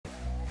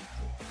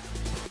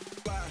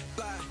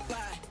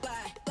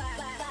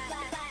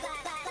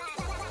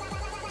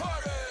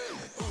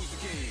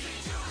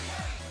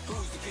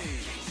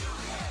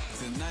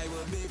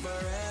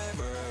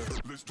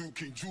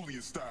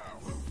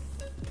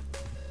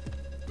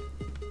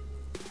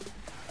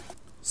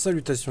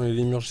Salutations les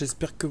Lémurs,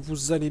 j'espère que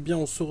vous allez bien.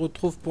 On se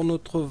retrouve pour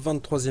notre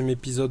 23e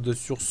épisode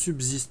sur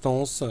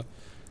Subsistance.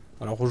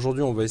 Alors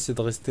aujourd'hui on va essayer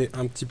de rester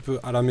un petit peu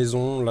à la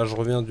maison. Là je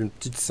reviens d'une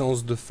petite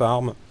séance de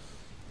farm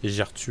et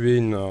j'ai retué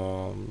une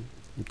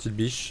petite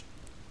biche.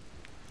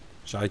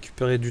 J'ai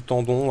récupéré du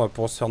tendon, on va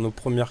pouvoir se faire nos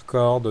premières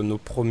cordes, nos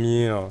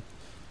premiers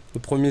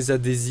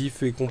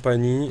adhésifs et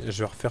compagnie.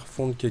 Je vais refaire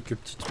fondre quelques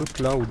petits trucs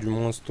là, ou du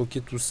moins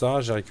stocker tout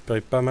ça. J'ai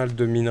récupéré pas mal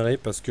de minerais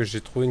parce que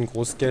j'ai trouvé une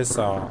grosse caisse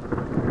à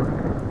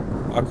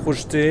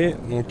crocheter.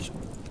 Donc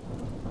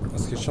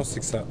ce qui est chiant c'est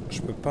que ça,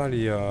 je peux pas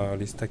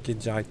les stacker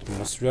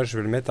directement. Celui-là je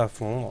vais le mettre à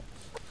fondre.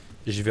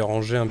 Et je vais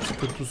ranger un petit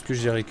peu tout ce que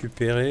j'ai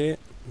récupéré.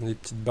 Les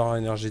petites barres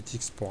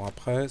énergétiques pour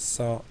après.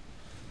 Ça,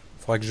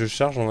 faudrait que je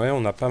charge. Ouais,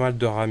 on a pas mal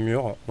de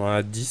ramures. On en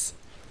a 10.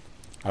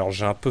 Alors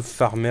j'ai un peu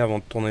farmé avant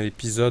de tourner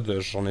l'épisode.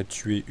 J'en ai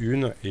tué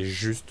une. Et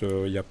juste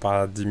il n'y a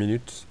pas 10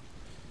 minutes.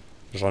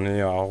 J'en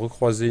ai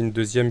recroisé une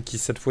deuxième qui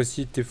cette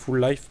fois-ci était full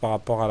life par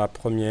rapport à la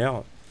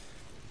première.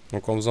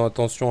 Donc en faisant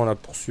attention à la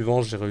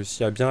poursuivante, j'ai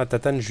réussi à bien la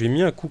tatane. Je lui ai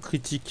mis un coup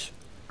critique.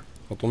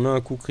 Quand on met un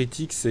coup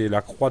critique, c'est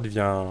la croix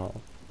devient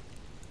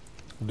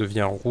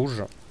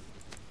rouge.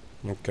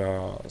 Donc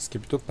ce qui est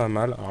plutôt pas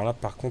mal. Alors là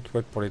par contre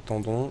ouais, pour les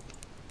tendons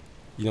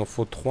il en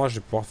faut 3. Je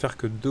vais pouvoir faire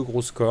que 2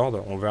 grosses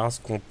cordes. On verra ce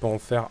qu'on peut en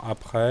faire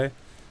après.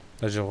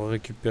 Là j'ai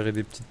récupéré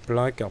des petites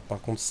plaques. Alors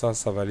par contre ça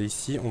va aller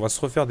ici. On va se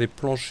refaire des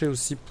planchers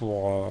aussi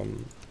pour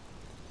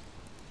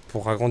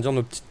agrandir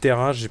nos petites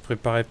terrasses. J'ai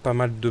préparé pas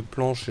mal de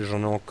planches et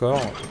j'en ai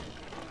encore.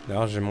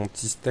 D'ailleurs j'ai mon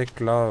petit steak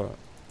là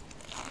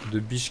de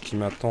biche qui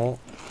m'attend.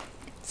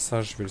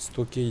 Ça je vais le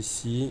stocker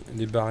ici.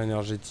 Les barres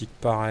énergétiques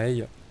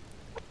pareil.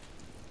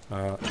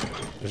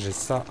 J'ai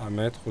ça à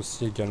mettre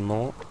aussi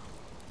également.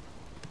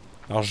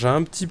 Alors j'ai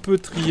un petit peu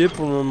trié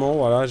pour le moment.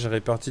 Voilà, j'ai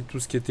réparti tout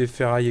ce qui était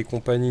ferraille et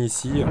compagnie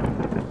ici.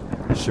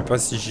 Je sais pas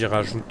si j'y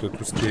rajoute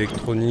tout ce qui est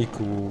électronique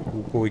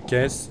ou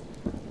caisse.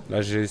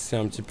 Là j'ai laissé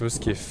un petit peu ce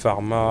qui est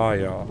pharma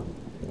et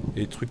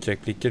les trucs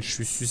avec lesquels je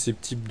suis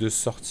susceptible de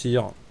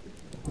sortir.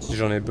 Si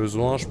j'en ai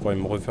besoin, je pourrais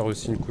me refaire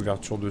aussi une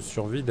couverture de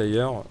survie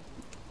d'ailleurs.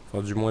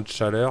 Enfin du moins de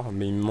chaleur,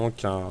 mais il me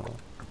manque un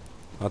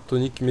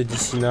tonique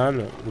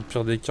médicinal. Au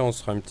pire des cas on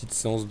se fera une petite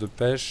séance de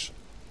pêche.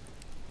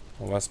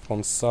 On va se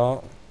prendre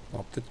ça.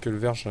 Alors peut-être que le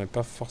verre j'en ai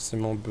pas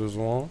forcément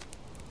besoin.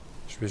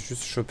 Je vais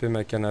juste choper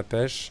ma canne à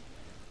pêche.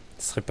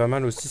 Ce serait pas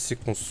mal aussi c'est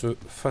qu'on se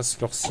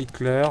fasse le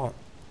recycleur.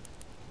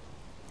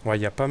 Ouais,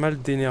 il y a pas mal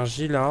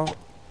d'énergie là.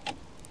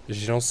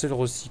 J'ai lancé le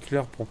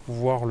recycleur pour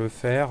pouvoir le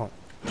faire.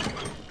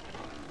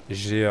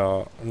 J'ai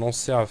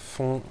lancé à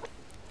fond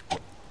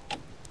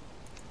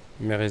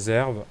mes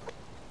réserves.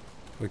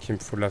 Ok, il me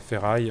faut de la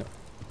ferraille.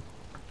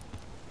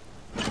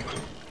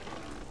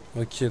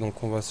 Ok,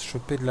 donc on va se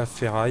choper de la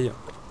ferraille.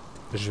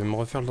 Je vais me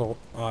refaire le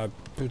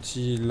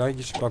petit lag,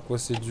 je sais pas à quoi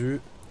c'est dû.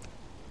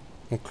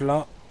 Donc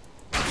là,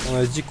 on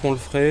a dit qu'on le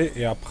ferait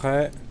et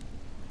après,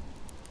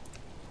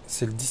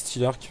 c'est le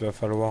distilleur qu'il va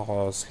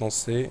falloir se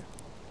lancer.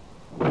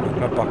 Donc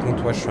là par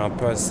contre, ouais, je suis un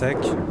peu à sec.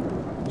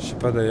 Je sais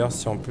pas d'ailleurs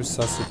si en plus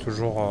ça c'est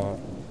toujours...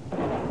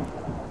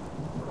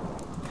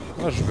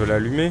 Ah, je veux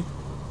l'allumer.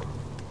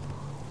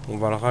 On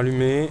va le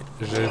rallumer.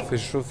 J'avais fait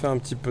chauffer un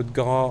petit peu de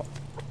gras.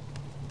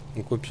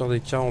 Donc au pire des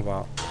cas, on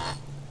va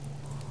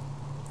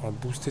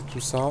booster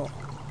tout ça.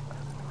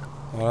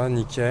 Voilà,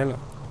 nickel.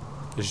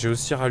 J'ai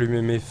aussi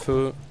rallumé mes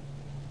feux.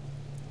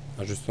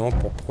 Justement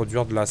pour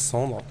produire de la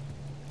cendre.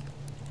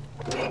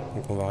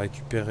 Donc on va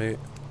récupérer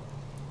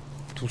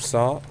tout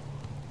ça.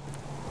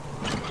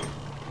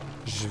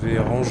 Je vais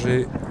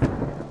ranger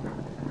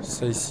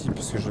ça ici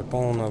parce que je vais pas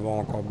en avoir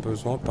encore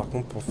besoin. Par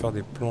contre pour faire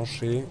des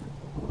planchers,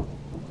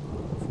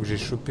 faut que j'ai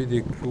chopé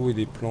des clous et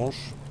des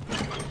planches.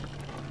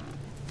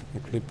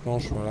 Donc les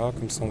planches, voilà,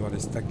 comme ça on va les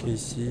stacker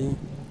ici.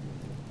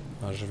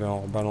 Je vais en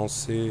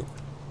rebalancer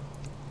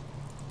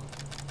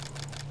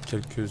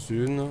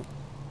quelques-unes.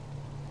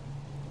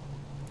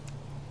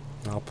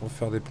 Alors pour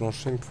faire des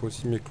planchers, il me faut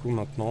aussi mes clous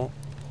maintenant.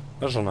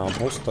 Là j'en ai un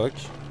bon stock.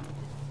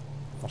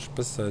 Alors je sais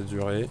pas si ça va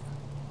durer.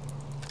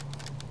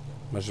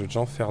 Je vais déjà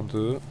en faire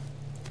 2.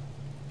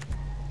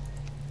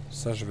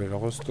 Ça je vais le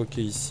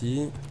restocker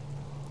ici.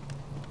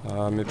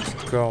 Mes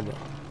petites cordes.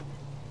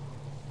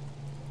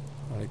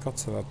 Alors, les cordes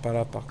ça va pas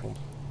là par contre.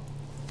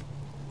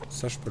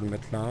 Ça je peux le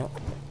mettre là.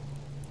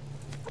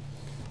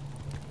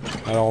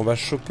 Alors on va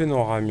choper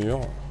nos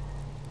ramures.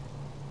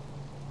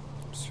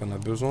 Parce qu'il y en a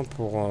besoin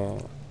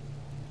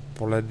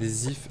pour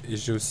l'adhésif. Et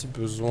j'ai aussi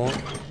besoin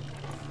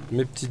de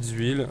mes petites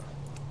huiles.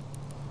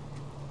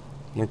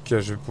 Donc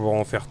je vais pouvoir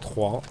en faire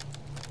 3.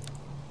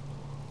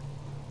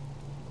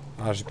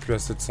 Ah j'ai plus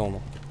assez de cendre.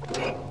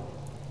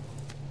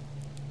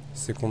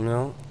 C'est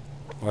combien?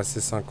 Ouais c'est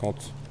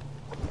 50.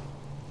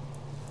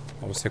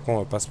 Bon, c'est quoi, on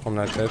va pas se prendre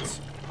la tête.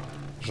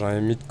 J'en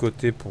ai mis de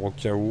côté pour au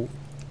cas où.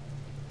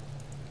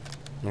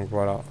 Donc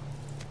voilà.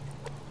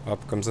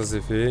 Hop, comme ça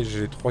c'est fait.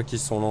 J'ai les 3 qui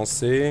sont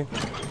lancés.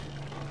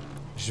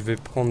 Je vais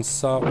prendre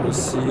ça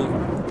aussi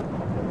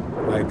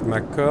avec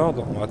ma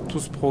corde. On va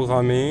tous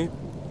programmer.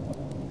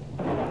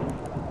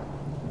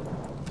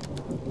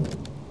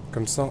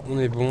 Comme ça, on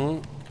est bon.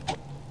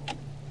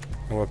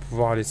 On va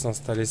pouvoir aller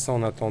s'installer ça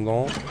en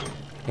attendant.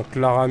 Donc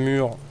la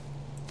ramure,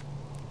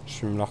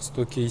 je vais me la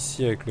restocker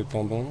ici avec le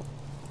tendon.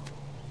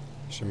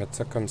 Je vais mettre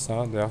ça comme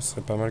ça. D'ailleurs, ce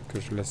serait pas mal que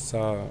je laisse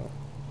ça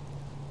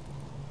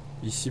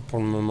ici pour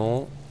le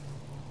moment.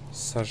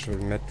 Ça, je vais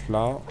le mettre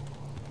là.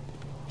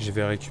 Je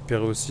vais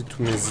récupérer aussi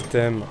tous mes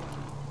items.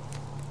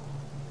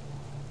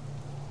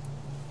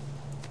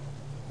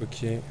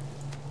 Ok.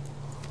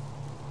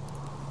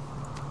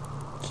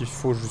 Qu'il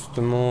faut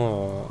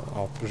justement...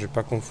 alors, je vais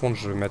pas confondre,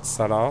 je vais mettre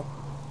ça là.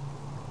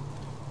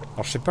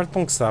 Alors, je sais pas le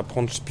temps que ça va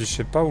prendre, puis je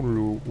sais pas où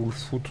le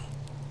foutre.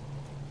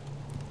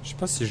 Je sais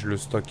pas si je le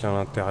stocke à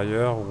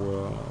l'intérieur ou...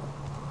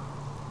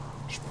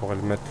 je pourrais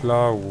le mettre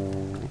là ou...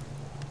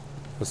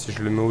 Enfin, si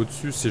je le mets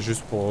au-dessus, c'est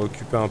juste pour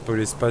occuper un peu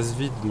l'espace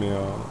vide, mais...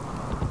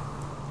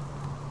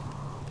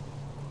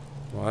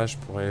 ouais, je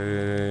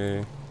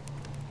pourrais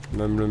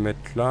même le mettre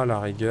là, à la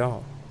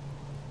rigueur.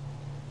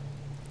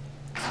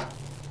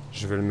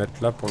 Je vais le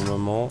mettre là pour le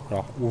moment.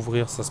 Alors,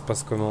 ouvrir, ça se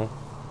passe comment?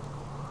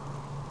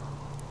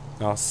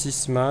 Alors,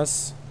 6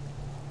 masses.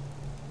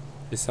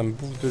 Et ça me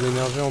bouffe de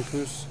l'énergie en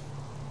plus.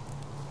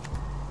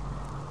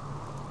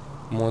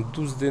 Moins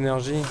 12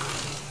 d'énergie.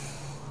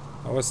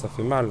 Ah ouais, ça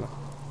fait mal.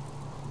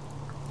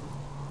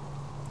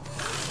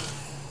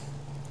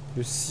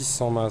 Plus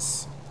 600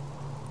 masses.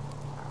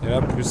 Et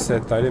là, plus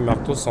 7. Allez, les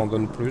marteaux, ça en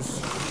donne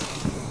plus.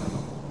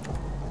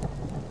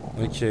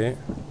 Ok.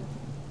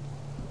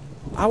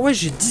 Ah ouais,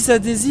 j'ai 10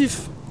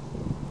 adhésifs.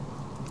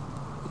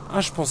 Ah,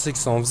 je pensais que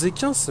ça en faisait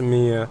 15,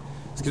 mais...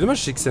 ce qui est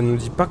dommage, c'est que ça nous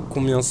dit pas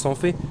combien ça en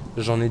fait.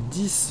 J'en ai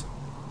 10.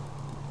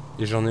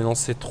 Et j'en ai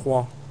lancé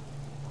 3.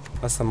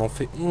 Ah, ça m'en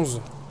fait 11.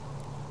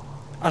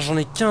 Ah, j'en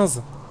ai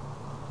 15.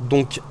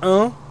 Donc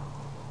 1,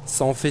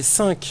 ça en fait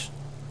 5.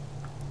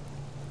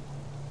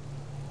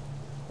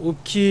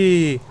 Ok.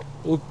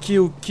 Ok,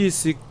 ok,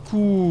 c'est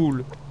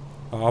cool.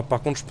 Alors,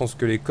 par contre, je pense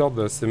que les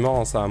cordes, c'est mort,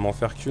 hein, ça va m'en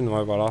faire qu'une,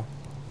 ouais, voilà.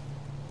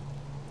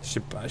 Je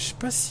sais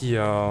pas si...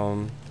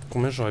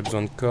 combien j'aurais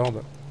besoin de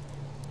cordes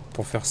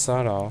pour faire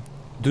ça, là.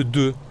 De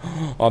 2.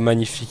 Oh,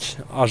 magnifique.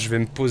 Ah, je vais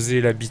me poser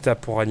l'habitat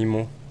pour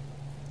animaux.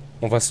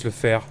 On va se le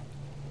faire.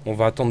 On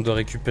va attendre de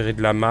récupérer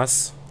de la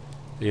masse.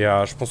 Et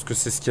je pense que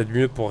c'est ce qu'il y a de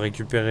mieux pour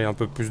récupérer un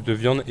peu plus de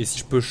viande. Et si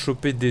je peux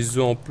choper des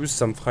œufs en plus,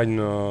 ça me fera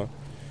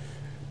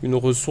une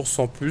ressource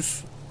en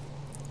plus.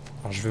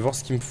 Alors, je vais voir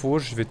ce qu'il me faut.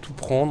 Je vais tout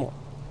prendre.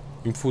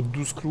 Il me faut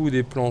 12 clous et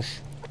des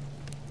planches.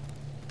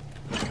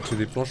 C'est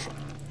des planches.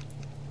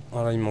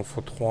 Voilà, il m'en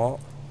faut 3.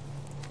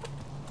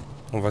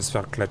 On va se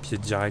faire le clapier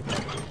direct.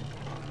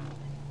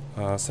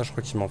 Ça, je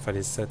crois qu'il m'en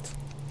fallait 7.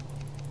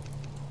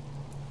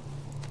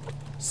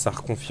 Ça a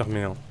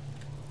reconfirmé, hein.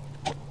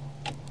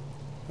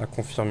 A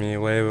confirmé.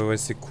 Ouais,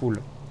 c'est cool.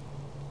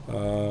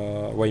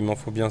 Ouais, il m'en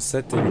faut bien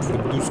 7 et il me faut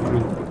 12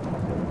 clous.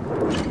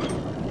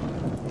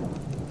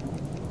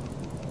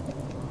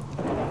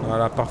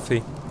 Voilà,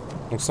 parfait.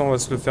 Donc ça, on va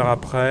se le faire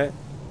après.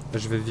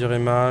 Je vais virer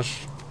ma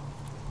hache.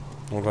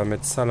 On va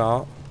mettre ça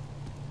là.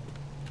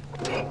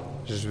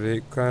 Je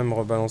vais quand même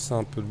rebalancer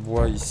un peu de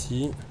bois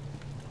ici.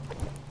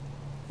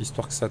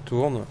 Histoire que ça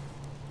tourne.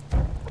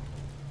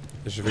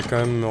 Je vais quand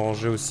même me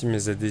ranger aussi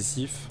mes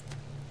adhésifs.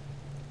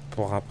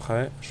 Pour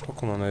après. Je crois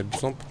qu'on en avait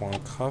besoin pour un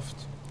craft.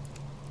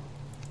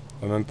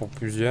 Même pour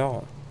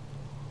plusieurs.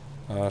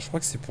 Je crois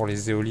que c'est pour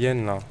les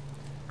éoliennes là.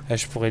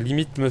 Je pourrais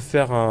limite me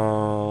faire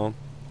un...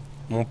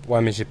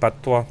 Ouais, mais j'ai pas de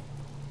toit.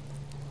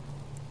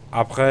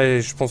 Après,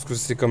 je pense que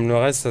c'est comme le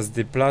reste, ça se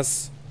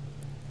déplace.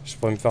 Je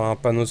pourrais me faire un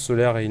panneau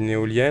solaire et une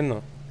éolienne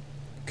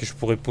que je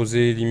pourrais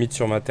poser limite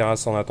sur ma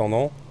terrasse en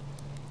attendant.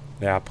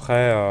 Et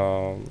après,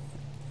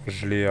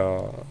 je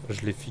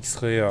les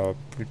fixerai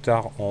plus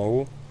tard en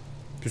haut.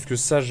 Puisque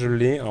ça, je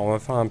l'ai. Alors, on va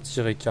faire un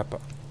petit récap.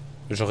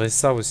 J'aurai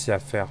ça aussi à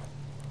faire.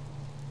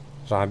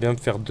 J'aimerais bien me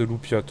faire 2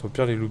 loupiottes. Au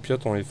pire, les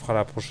loupiottes, on les fera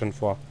la prochaine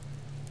fois.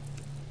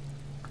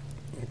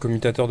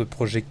 Commutateur de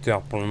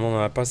projecteur. Pour le moment, on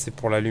n'en a pas, c'est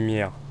pour la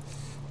lumière.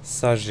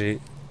 Ça, j'ai.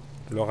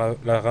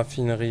 La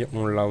raffinerie,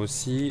 on l'a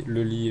aussi.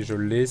 Le lit, je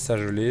l'ai. Ça,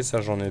 je l'ai.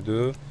 Ça, j'en ai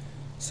 2.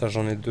 Ça,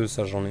 j'en ai 2.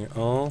 Ça, j'en ai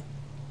 1.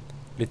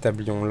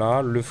 L'établi, on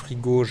l'a. Le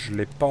frigo, je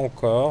l'ai pas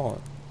encore.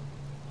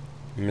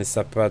 Mais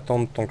ça peut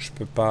attendre tant que je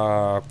peux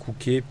pas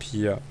cooker.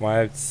 Puis,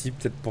 ouais, si,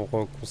 peut-être pour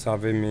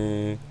conserver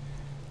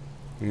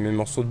mes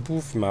morceaux de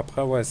bouffe. Mais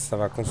après, ouais, ça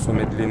va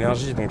consommer de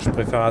l'énergie. Donc, je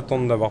préfère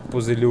attendre d'avoir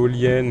posé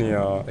l'éolienne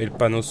et le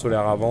panneau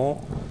solaire avant.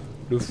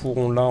 Le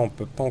fourron là, on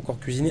peut pas encore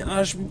cuisiner.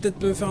 Ah, je peux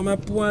peut-être me faire ma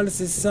poêle,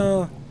 c'est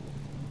ça.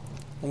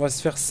 On va se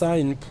faire ça,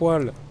 une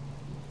poêle.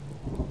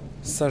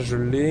 Ça, je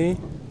l'ai.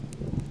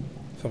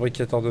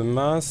 Fabricateur de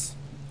masse.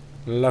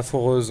 La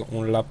foreuse,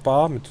 on l'a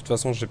pas. Mais de toute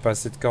façon, j'ai pas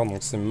assez de cordes,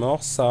 donc c'est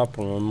mort. Ça,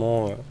 pour le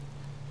moment,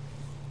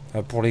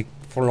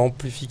 pour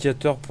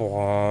l'amplificateur,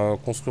 pour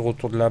construire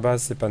autour de la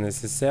base, c'est pas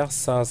nécessaire.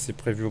 Ça, c'est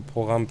prévu au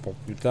programme pour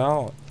plus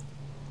tard.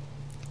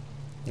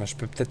 Là, je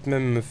peux peut-être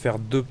même me faire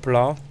 2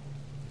 plats.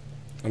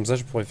 Comme ça,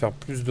 je pourrais faire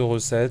plus de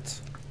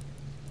recettes.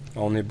 Ah,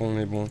 on est bon, on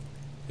est bon.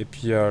 Et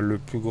puis, le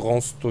plus grand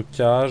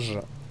stockage.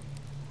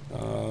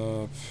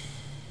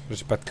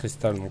 J'ai pas de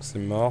cristal, donc c'est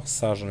mort.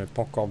 Ça, j'en ai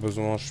pas encore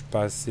besoin. Je suis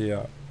pas assez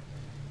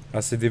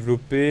assez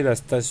développé. La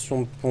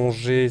station de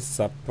plongée,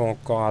 ça peut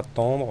encore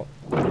attendre.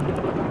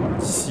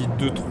 D'ici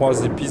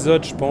 2-3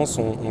 épisodes, je pense,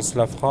 on se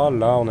la fera.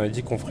 Là, on avait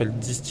dit qu'on ferait le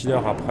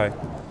distilleur après.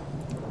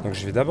 Donc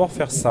je vais d'abord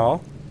faire ça.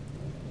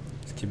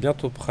 Ce qui est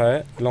bientôt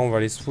prêt. Là, on va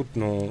aller se foutre.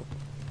 Non.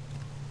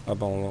 Ah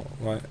bah,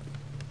 ouais.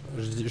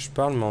 Je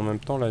parle, mais en même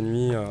temps, la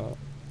nuit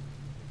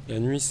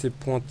s'est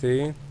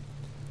pointée.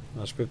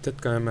 Ah, je peux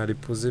peut-être quand même aller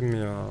poser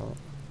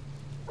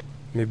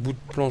mes bouts de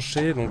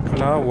plancher. Donc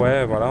là,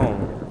 ouais, voilà,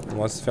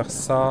 on va se faire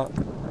ça.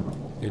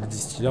 Et le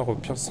distilleur, au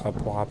pire, sera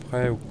pour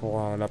après ou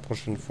pour la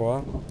prochaine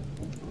fois.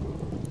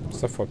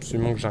 Ça, faut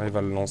absolument que j'arrive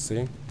à le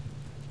lancer.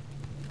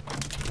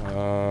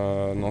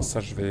 Non, ça,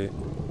 je vais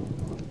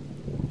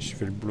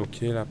le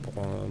bloquer là pour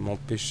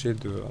m'empêcher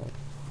de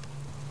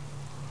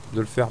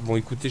le faire. Bon,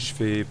 écoutez, je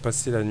vais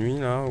passer la nuit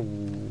là ou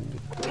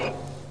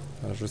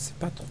je sais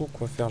pas trop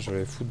quoi faire. Je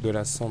vais foutre de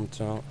la cendre,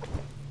 tiens.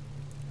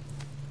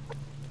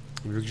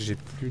 Vu que j'ai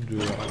plus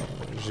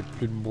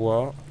de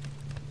bois,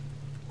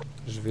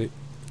 je vais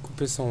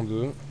couper ça en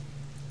deux.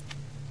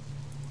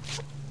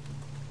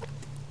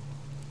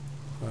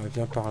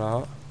 Viens par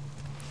là.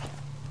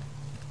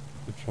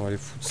 Et puis on va aller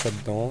foutre ça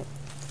dedans.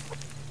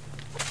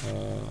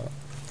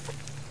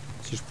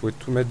 Si je pouvais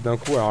tout mettre d'un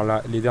coup. Alors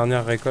là, les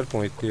dernières récoltes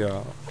ont été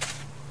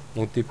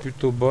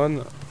plutôt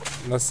bonnes.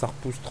 Là, ça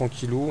repousse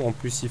tranquillou. En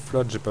plus, il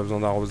flotte, j'ai pas besoin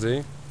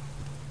d'arroser.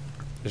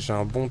 J'ai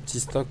un bon petit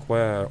stock.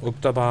 Ouais,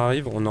 octobre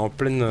arrive. On est en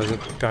pleine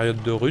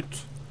période de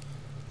rut.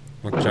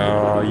 Donc,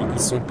 ils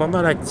sont pas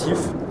mal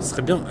actifs. Ce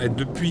serait bien. Et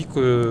depuis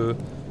que...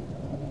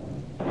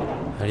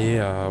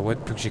 Allez, ouais,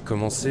 depuis que j'ai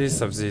commencé,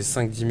 ça faisait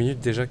 5-10 minutes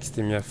déjà qu'il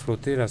s'était mis à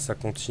flotter. Là, ça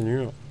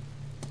continue.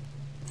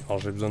 Alors,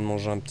 j'ai besoin de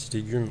manger un petit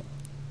légume.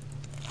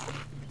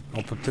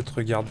 On peut peut-être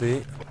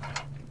regarder.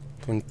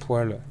 Pour une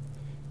poêle,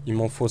 il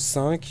m'en faut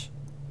 5.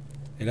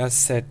 Et là,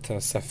 7.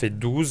 Ça fait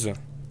 12.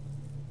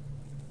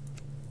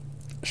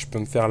 Je peux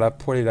me faire la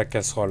poêle et la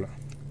casserole.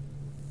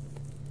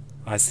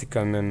 Ah, c'est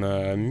quand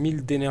même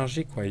 1000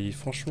 d'énergie, quoi. Et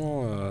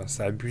franchement,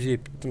 ça a abusé.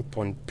 Putain,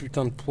 pour une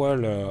putain de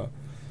poêle.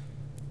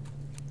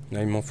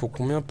 Là, il m'en faut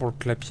combien pour le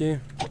clapier?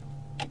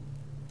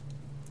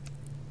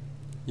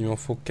 Il m'en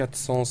faut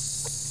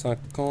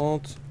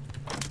 450.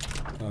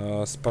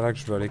 C'est pas là que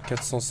je veux aller.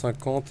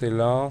 450 et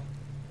là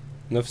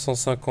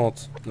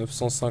 950.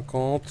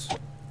 950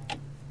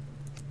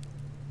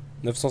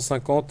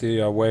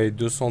 et ouais,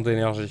 200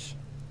 d'énergie.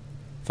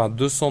 Enfin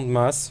 200 de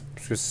masse,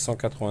 puisque c'est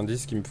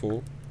 190 qu'il me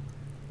faut.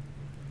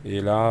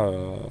 Et là,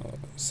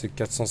 c'est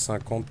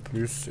 450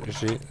 plus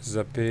j'ai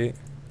zappé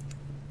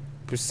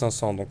plus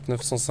 500, donc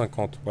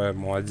 950. Ouais,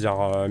 bon, on va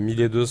dire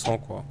 1200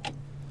 quoi.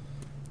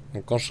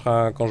 Donc quand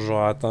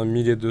j'aurai atteint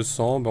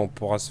 1200, ben, on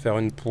pourra se faire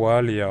une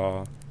poêle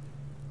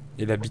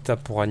et l'habitat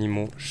pour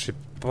animaux. Je sais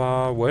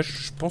pas, ouais,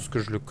 je pense que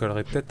je le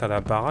collerai peut-être à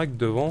la baraque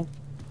devant.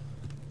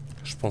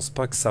 Je pense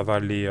pas que ça va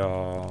les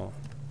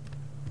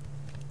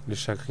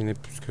chagriner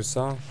plus que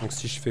ça. Donc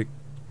si je fais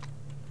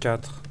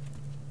 4,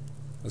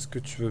 est-ce que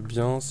tu veux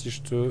bien si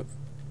je te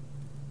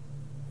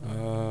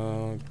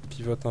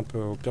pivote un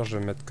peu? Au pire, je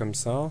vais mettre comme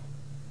ça.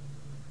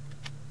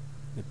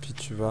 Et puis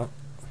tu vas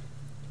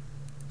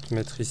te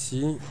mettre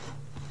ici.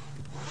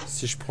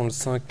 Si je prends le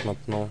 5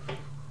 maintenant,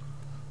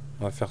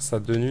 on va faire ça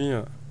de nuit.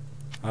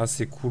 Ah,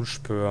 c'est cool, je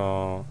peux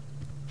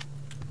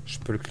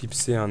le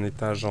clipser à un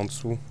étage en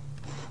dessous.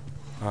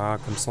 Ah,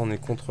 comme ça on est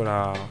contre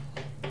la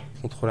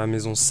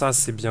maison. Ça,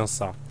 c'est bien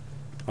ça.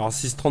 Alors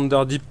si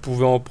Deep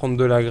pouvait en prendre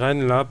de la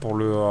graine là pour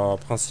le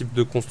principe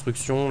de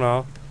construction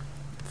là,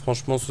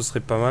 franchement ce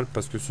serait pas mal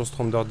parce que sur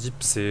Deep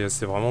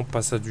c'est vraiment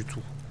pas ça du tout.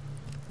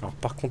 Alors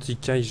par contre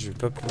Ikai, je vais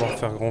pas pouvoir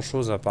faire grand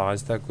chose à part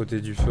rester à côté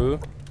du feu.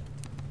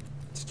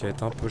 Ce qui va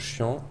être un peu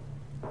chiant.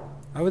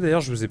 Ah ouais,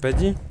 d'ailleurs je vous ai pas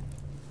dit.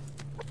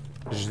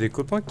 J'ai des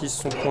copains qui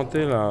se sont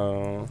pointés là.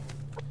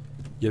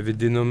 Il y avait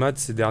des nomades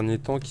ces derniers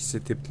temps qui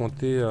s'étaient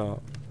pointés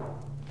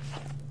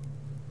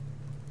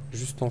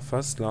juste en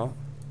face là.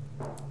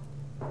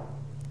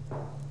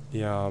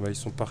 Et bah, ils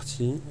sont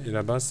partis. Et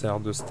là-bas, ça a l'air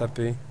de se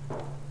taper.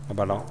 Ah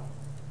bah là.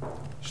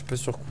 Je sais pas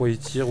sur quoi ils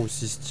tirent ou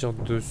s'ils se tirent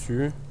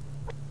dessus.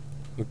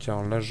 Ok,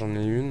 alors là, j'en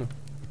ai une.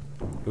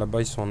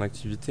 Là-bas, ils sont en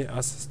activité.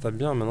 Ah, ça se tape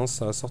bien. Maintenant,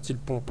 ça a sorti le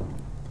pont.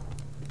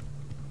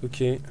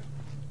 Ok.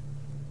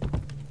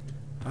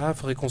 Ah,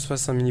 faudrait qu'on se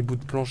fasse un mini bout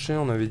de plancher.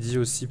 On avait dit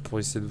aussi pour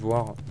essayer de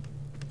voir.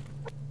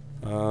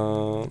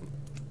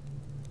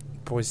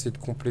 Pour essayer de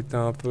compléter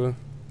un peu.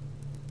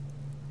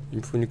 Il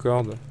me faut une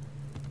corde.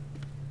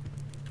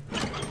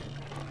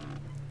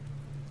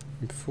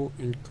 Il me faut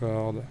une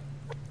corde.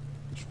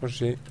 Je crois que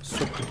j'ai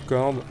soit plus de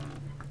corde.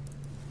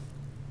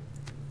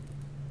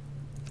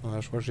 Ouais,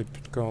 je crois que j'ai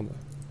plus de corde.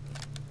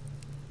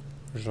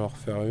 Je vais en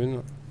refaire une.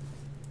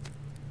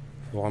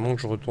 Faut vraiment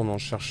que je retourne en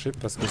chercher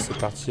parce que c'est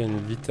parti à une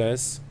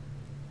vitesse.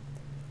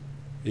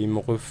 Et il me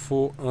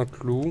refaut un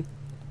clou.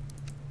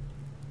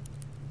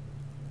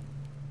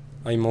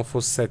 Ah, il m'en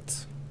faut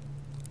 7.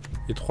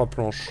 Et 3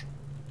 planches.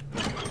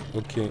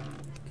 Ok.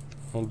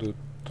 1, 2,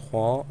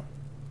 3.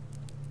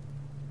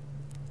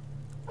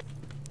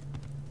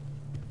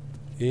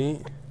 Et...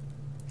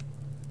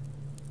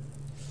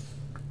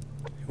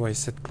 ouais,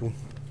 7 clous.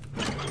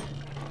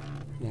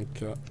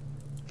 Donc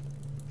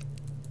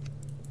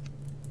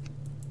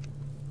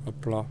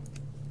hop là,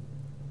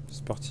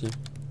 c'est parti.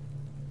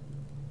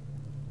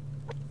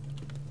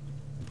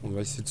 On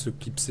va essayer de se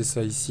clipser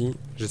ça ici.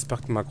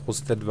 J'espère que ma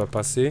grosse tête va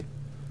passer.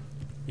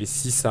 Et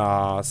si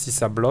ça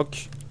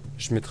bloque,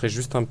 je mettrai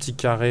juste un petit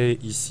carré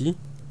ici.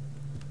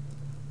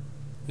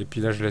 Et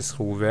puis là je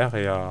laisserai ouvert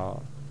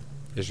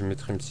et je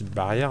mettrai une petite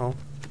barrière. Hein.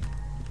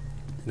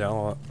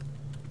 D'ailleurs,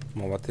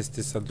 bon, on va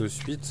tester ça de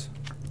suite.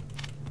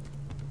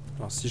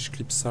 Alors si je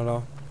clipse ça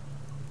là.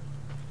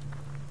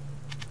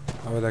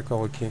 Ah ouais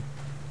d'accord, ok.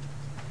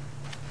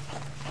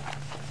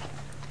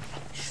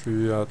 Je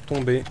suis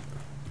tombé.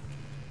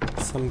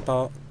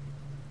 Sympa.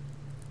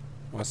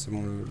 Ouais c'est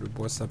bon, le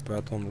bois ça peut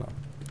attendre là.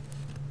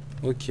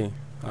 Ok,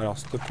 alors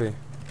s'il te plaît.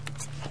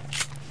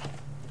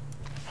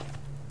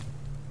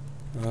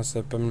 Ah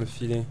ça va pas me le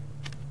filer.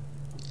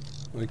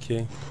 Ok.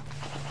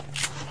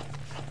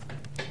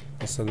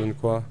 Ah, ça donne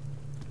quoi?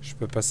 Je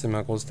peux passer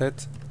ma grosse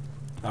tête?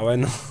 Ah ouais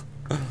non.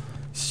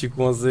 Je suis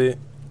coincé.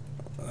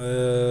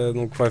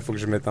 Donc ouais, il faut que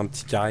je mette un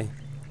petit carré.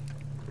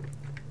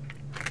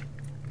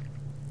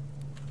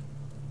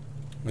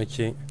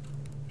 Ok.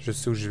 Je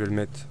sais où je vais le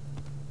mettre.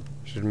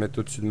 Je vais le mettre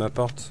au-dessus de ma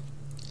porte.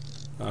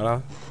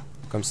 Voilà.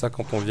 Comme ça,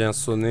 quand on vient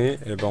sonner,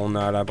 eh ben, on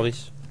est à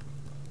l'abri.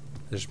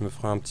 Et je me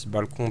ferai un petit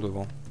balcon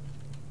devant.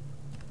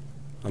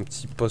 Un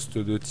petit poste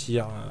de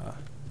tir.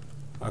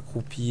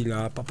 Accroupi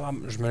là. Papa,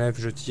 je me lève,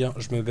 je tire.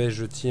 Je me baisse,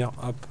 je tire.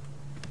 Hop.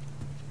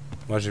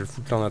 Moi, je vais le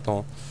foutre là en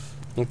attendant.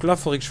 Donc là, il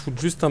faudrait que je foute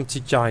juste un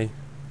petit carré.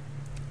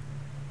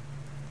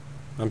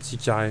 Un petit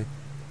carré.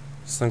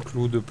 5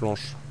 clous de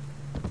planche.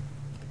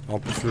 En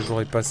plus, le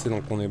jour est passé,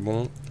 donc on est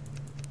bon.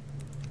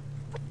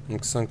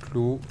 Donc 5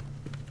 clous.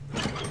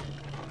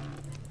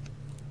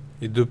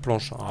 Et 2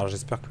 planches. Alors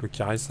j'espère que le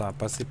carré, ça va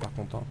passer par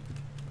contre. Hein.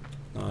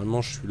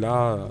 Normalement, je suis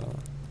là.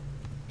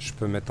 Je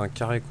peux mettre un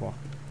carré, quoi.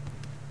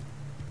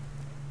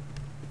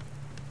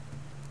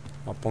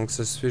 Alors pendant que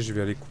ça se fait, je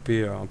vais aller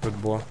couper un peu de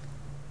bois.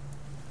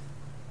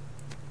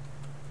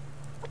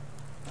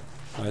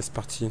 Allez, c'est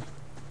parti.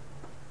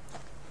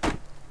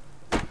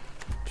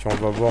 Puis on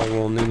va voir où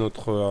on est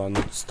notre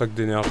stock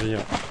d'énergie.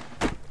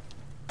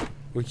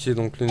 Ok,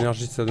 donc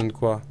l'énergie, ça donne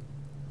quoi?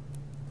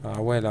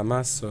 Ah ouais, la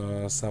masse,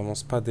 ça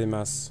avance pas des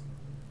masses.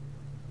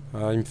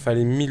 Il me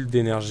fallait 1000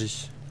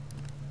 d'énergie.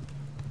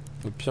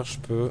 Au pire, je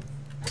peux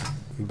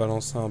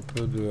balancer un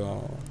peu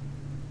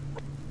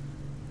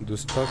de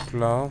stock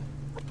là.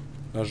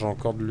 Là, j'ai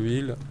encore de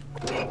l'huile.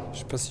 Je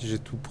sais pas si j'ai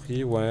tout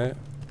pris, ouais.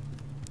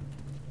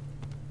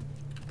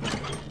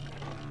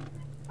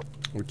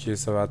 Ok,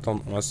 ça va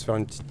attendre. On va se faire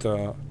une petite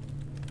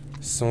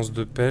séance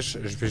de pêche.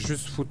 Je vais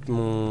juste foutre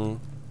mon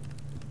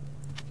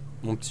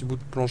petit bout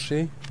de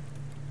plancher.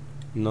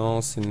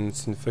 Non, c'est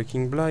une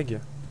fucking blague.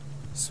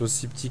 C'est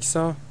aussi petit que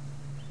ça.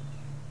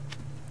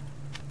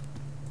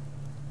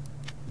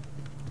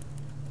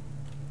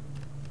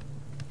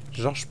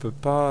 Genre, je peux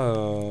pas...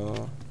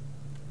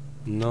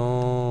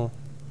 Non.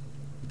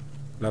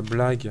 La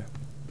blague.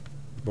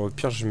 Bon, au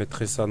pire, je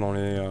mettrai ça dans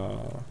les...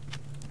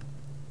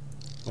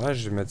 Ouais,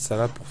 je vais mettre ça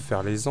là pour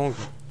faire les angles.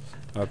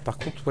 Par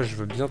contre, ouais, je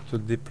veux bien te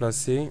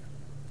déplacer.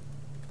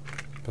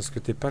 Parce que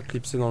t'es pas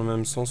clipsé dans le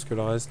même sens que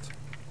le reste.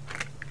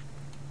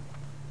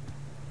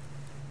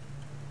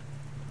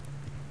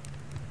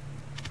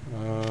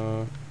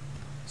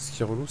 Ce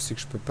qui est relou, c'est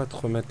que je peux pas te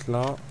remettre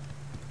là.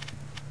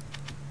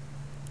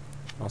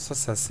 Alors ça,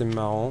 c'est assez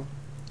marrant.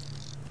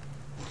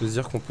 De se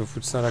dire qu'on peut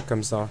foutre ça là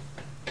comme ça.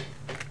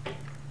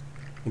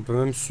 On peut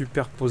même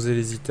superposer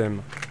les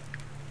items.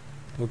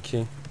 Ok.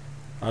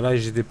 Ah là,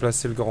 j'ai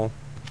déplacé le grand.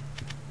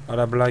 Ah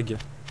la blague.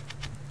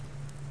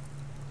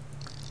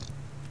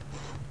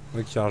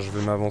 Ok, alors je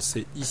vais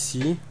m'avancer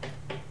ici.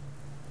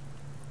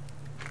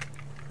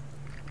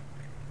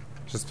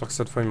 J'espère que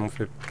cette fois ils m'ont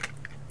fait...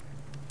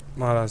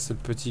 Voilà, c'est le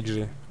petit que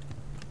j'ai.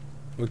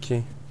 Ok.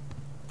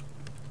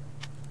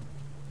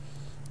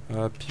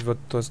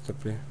 Pivote-toi s'il te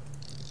plaît.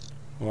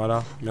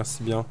 Voilà,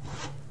 merci bien.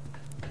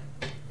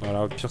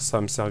 Voilà, au pire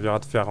ça me servira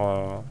de faire...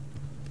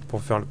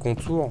 pour faire le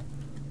contour.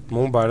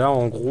 Bon bah là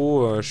en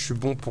gros je suis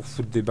bon pour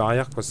foutre des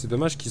barrières quoi. C'est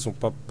dommage qu'ils ont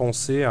pas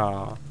pensé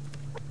à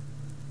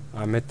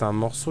mettre un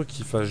morceau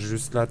qui fasse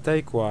juste la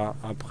taille quoi.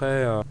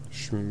 Après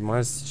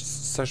moi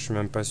ça je suis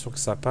même pas sûr que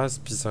ça passe.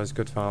 Puis ça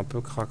risque de faire un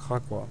peu cracra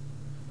quoi.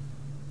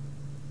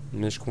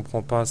 Mais je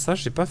comprends pas. Ça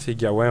j'ai pas fait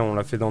gaffe. Ouais on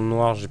l'a fait dans le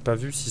noir. J'ai pas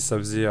vu si ça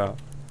faisait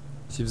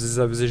si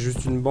ça faisait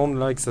juste une bande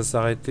là et que ça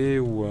s'arrêtait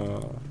ou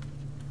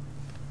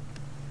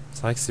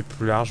c'est vrai que c'est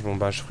plus large. Bon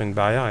bah je ferai une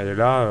barrière et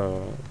là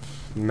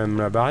même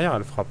la barrière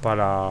elle fera pas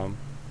la...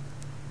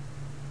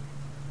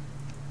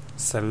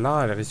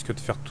 Celle-là elle risque de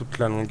faire toute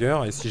la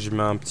longueur. Et si je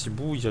mets un petit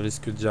bout il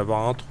risque d'y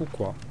avoir un trou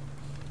quoi.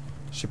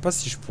 Je sais pas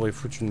si je pourrais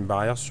foutre une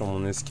barrière sur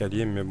mon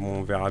escalier. Mais bon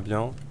on verra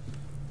bien.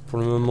 Pour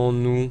le moment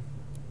nous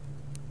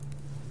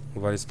on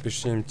va aller se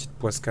pêcher une petite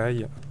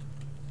poiscaille.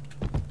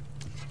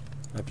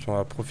 Et puis on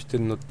va profiter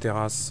de notre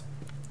terrasse.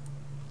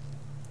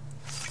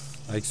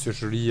 Avec ce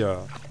joli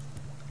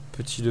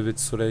petit lever de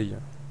soleil.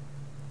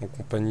 En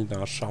compagnie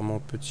d'un charmant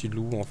petit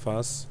loup en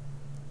face.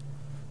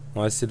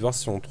 On va essayer de voir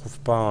si on trouve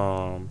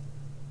pas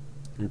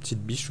une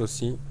petite biche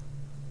aussi.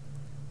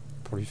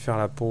 Pour lui faire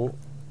la peau.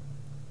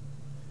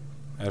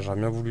 Ah, j'aurais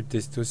bien voulu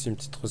tester aussi une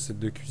petite recette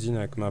de cuisine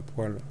avec ma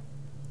poêle.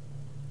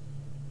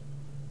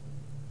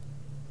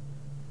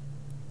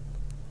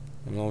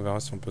 Maintenant on verra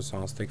si on peut se faire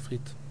un steak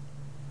frites.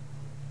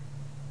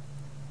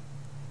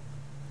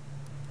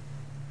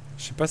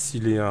 Je sais pas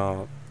s'il est...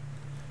 Alors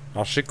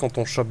je sais que quand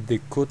on chope des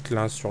côtes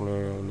là sur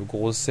le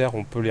gros cerf,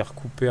 on peut les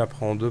recouper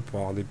après en deux pour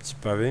avoir des petits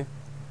pavés.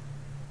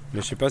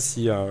 Mais je sais pas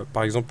si,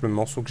 par exemple, le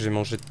morceau que j'ai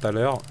mangé tout à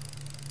l'heure...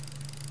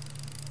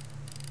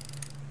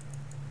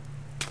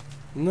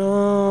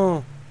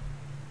 Non!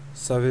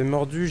 Ça avait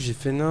mordu, j'ai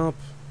fait nimp.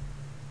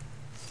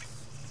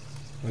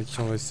 Ok,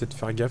 on va essayer de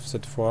faire gaffe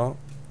cette fois.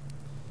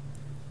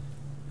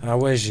 Ah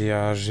ouais,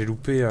 j'ai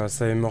loupé,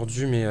 ça avait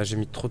mordu, mais j'ai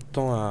mis trop de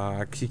temps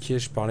à cliquer,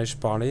 je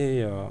parlais,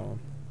 et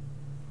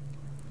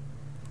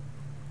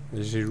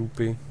j'ai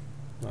loupé.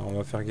 Alors on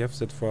va faire gaffe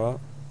cette fois.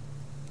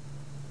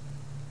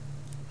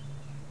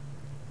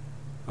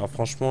 Alors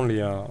franchement,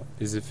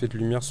 les effets de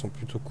lumière sont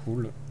plutôt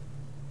cool.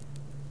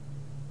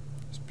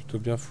 C'est plutôt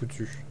bien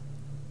foutu.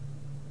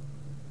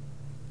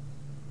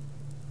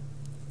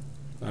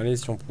 Allez,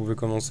 si on pouvait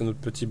commencer notre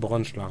petit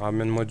brunch là,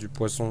 ramène-moi du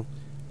poisson.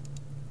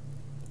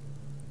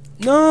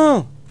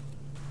 Non!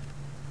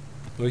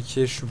 Ok,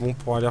 je suis bon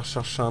pour aller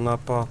rechercher un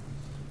appât.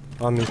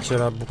 Ah mais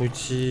quel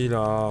abruti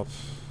là.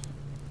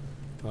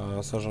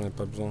 Ah, ça j'en ai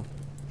pas besoin.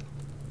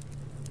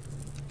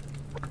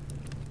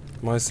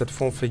 Bon, et cette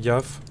fois on fait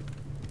gaffe.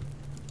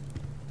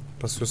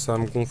 Parce que ça va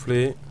me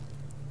gonfler.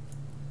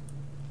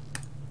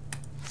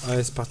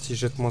 Allez, c'est parti,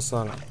 jette-moi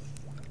ça là.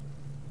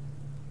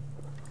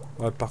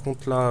 Ouais, par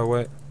contre là,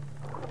 ouais.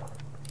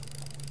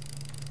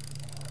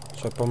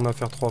 Tu vas pas me la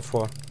faire 3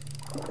 fois.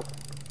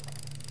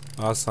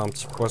 Ah, c'est un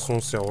petit poisson,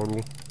 c'est relou.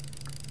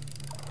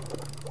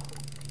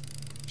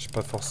 J'ai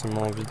pas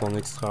forcément envie d'en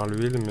extraire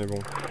l'huile, mais bon.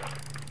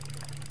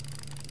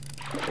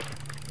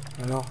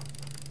 Alors?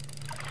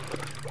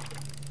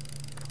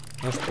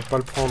 Ah, je peux pas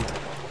le prendre.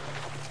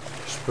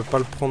 Je peux pas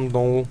le prendre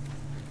d'en haut.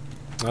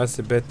 Ah,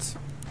 c'est bête.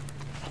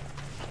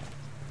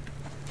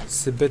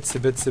 C'est bête, c'est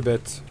bête, c'est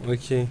bête.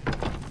 Ok.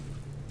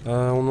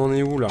 On en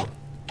est où là?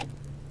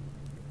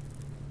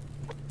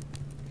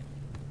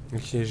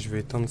 Ok, je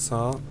vais éteindre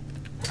ça.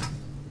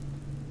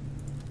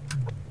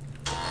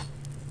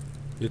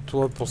 Et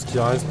toi, pour ce qui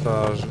reste,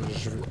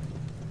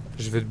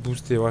 je vais te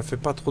booster. Ouais, fais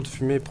pas trop de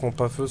fumée, prends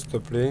pas feu, s'il te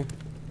plaît.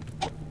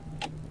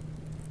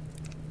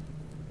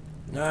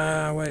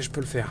 Ah ouais, je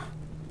peux le faire.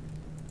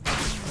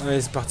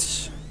 Allez, c'est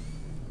parti.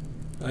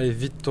 Allez,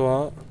 vite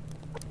toi.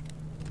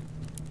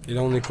 Et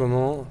là, on est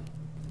comment?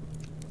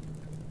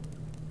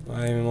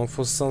 Ouais, il m'en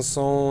faut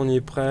 500, on y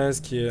est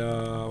presque. Et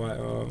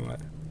ouais.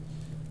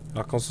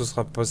 Alors quand ce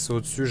sera passé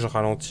au-dessus, je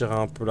ralentirai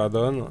un peu la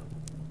donne.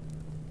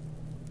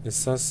 Et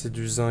ça, c'est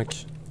du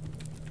zinc.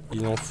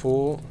 Il en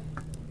faut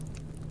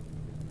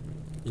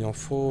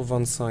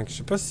 25. Je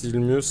sais pas si le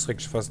mieux serait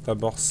que je fasse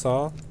d'abord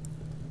ça.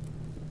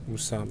 Ou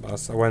ça. Bah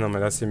ça. Ouais, non, mais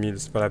là c'est 1000,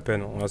 c'est pas la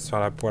peine. On va se faire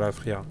la poêle à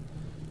frire.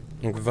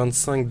 Donc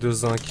 25 de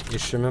zinc. Et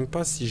je sais même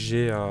pas si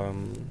j'ai...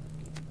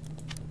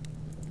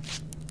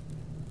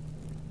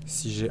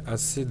 si j'ai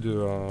assez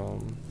de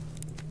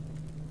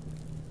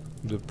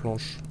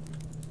planches.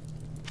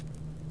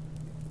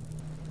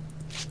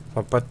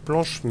 Enfin, pas de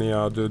planches, mais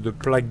de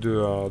plaques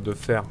de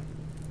fer.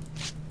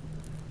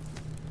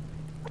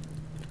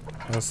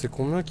 C'est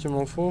combien qu'il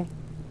m'en faut?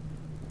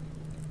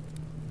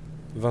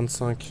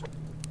 25.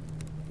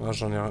 Ah,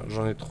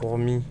 j'en ai trop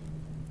remis.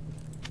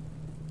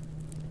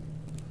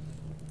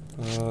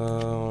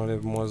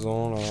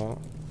 Enlève-moi-en là.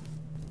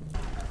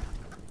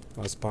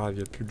 Ah, c'est pas grave, il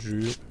n'y a plus de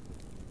jus.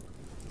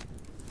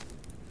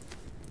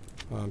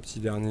 Un petit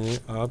dernier.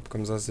 Hop,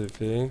 comme ça c'est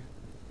fait.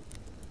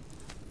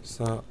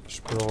 Ça,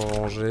 je peux le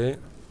ranger.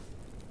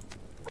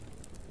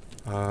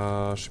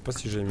 Je sais pas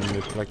si j'ai mis mes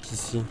plaques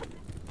ici.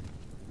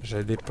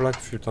 J'avais des plaques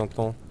fut un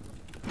temps.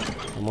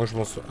 Moi je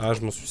m'en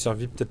suis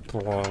servi peut-être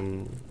pour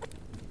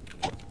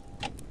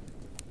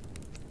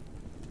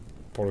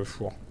le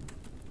four.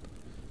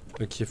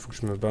 Ok, il faut que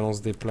je me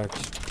balance des plaques.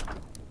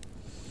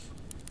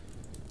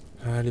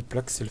 Les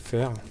plaques c'est le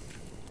fer.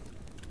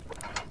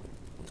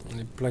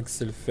 Les plaques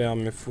c'est le fer,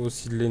 mais il faut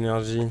aussi de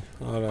l'énergie.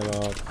 Oh là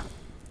là.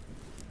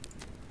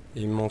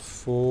 Il m'en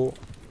faut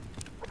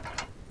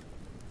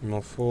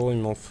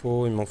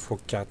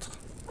 4.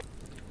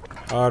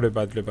 Ah, le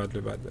bad.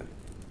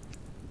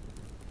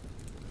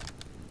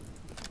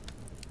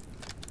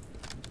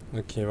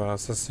 Ok, voilà,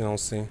 ça c'est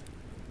lancé.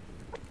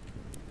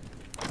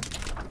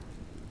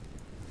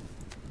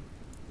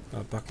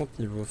 Par contre,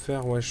 niveau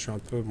fer, ouais, je suis un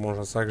peu... Bon,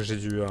 j'en sais que j'ai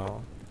dû...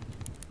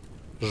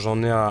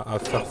 J'en ai à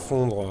faire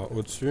fondre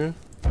au-dessus.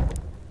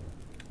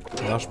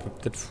 Là, je peux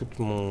peut-être foutre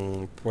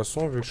mon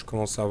poisson, vu que je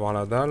commence à avoir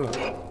la dalle.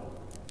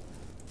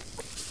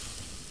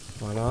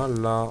 Voilà,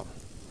 là...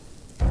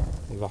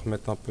 On va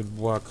remettre un peu de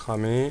bois à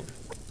cramer.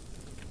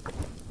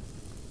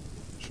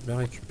 Je vais bien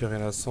récupérer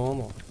la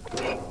cendre.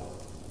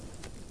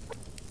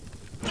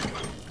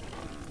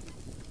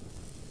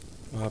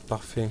 Voilà,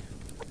 parfait.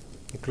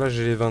 Donc là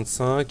j'ai les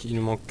 25, il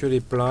nous manque que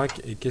les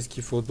plaques. Et qu'est-ce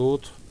qu'il faut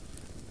d'autre?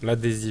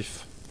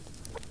 L'adhésif.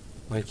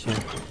 Ok.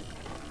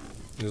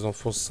 Il nous en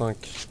faut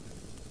 5.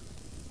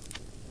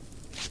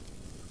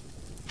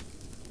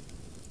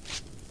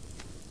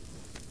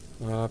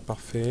 Voilà,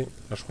 parfait.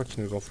 Là je crois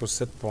qu'il nous en faut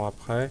 7 pour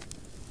après.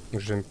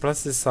 Donc je vais me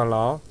placer ça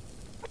là.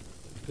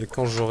 Et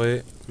quand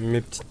j'aurai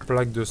mes petites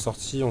plaques de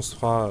sortie, on se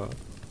fera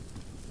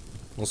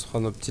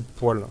nos petites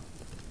poêles.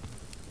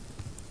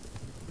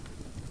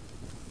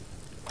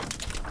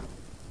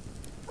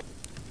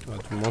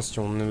 Du moins si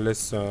on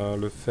laisse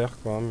le faire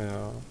quoi, mais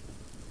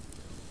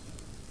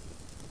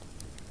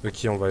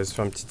ok, on va aller se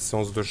faire une petite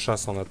séance de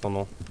chasse en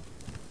attendant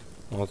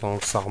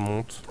que ça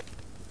remonte.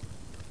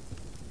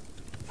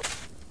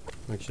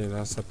 Ok,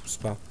 là ça pousse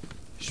pas.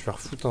 Je vais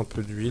refoutre un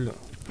peu d'huile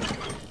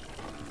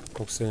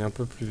pour que ça aille un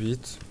peu plus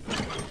vite.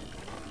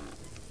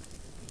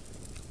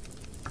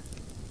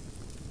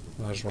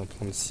 Là je vais en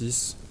prendre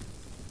 6.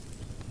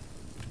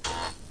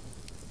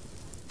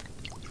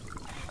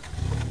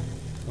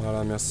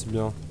 Voilà, merci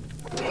bien.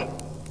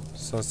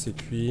 Ça c'est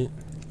cuit.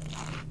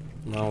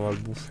 Là on va le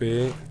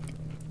bouffer.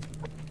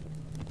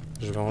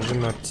 Je vais ranger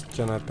ma petite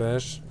canne à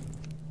pêche.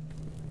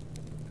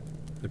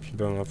 Et puis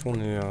ben ma foi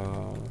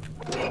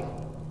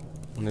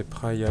on est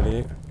prêt à y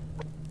aller.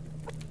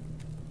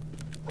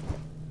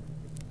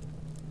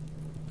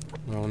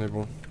 Là on est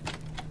bon.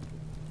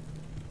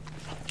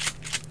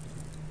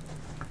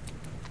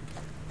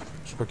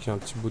 Je crois qu'il y a un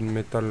petit bout de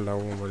métal là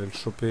où on va aller le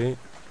choper.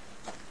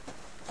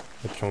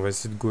 Et puis on va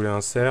essayer de gauler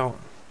un cerf.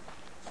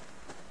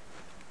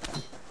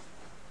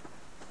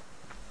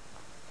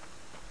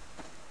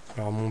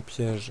 Alors mon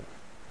piège.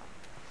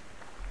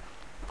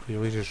 A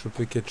priori j'ai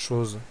chopé quelque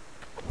chose.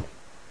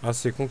 Ah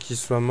c'est con qu'il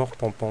soit mort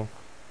Pampan.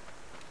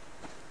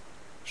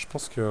 Je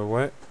pense que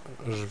ouais,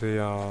 je vais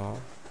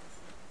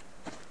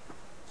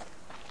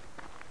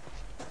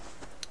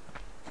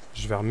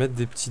remettre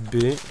des petites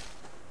baies.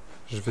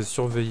 Je vais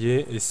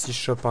surveiller et si je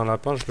chope un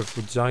lapin, je le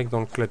fous direct dans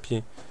le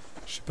clapier.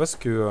 Je sais pas ce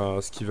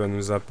qu'il va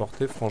nous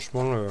apporter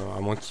franchement, à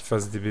moins qu'il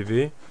fasse des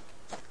bébés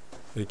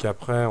et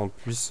qu'après on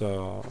puisse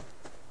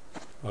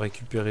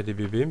récupérer des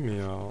bébés, mais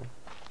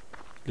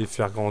les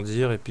faire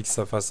grandir et puis que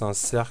ça fasse un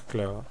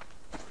cercle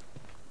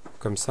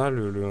comme ça,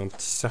 un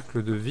petit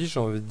cercle de vie,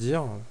 j'ai envie de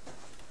dire.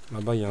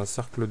 Là-bas il y a un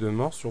cercle de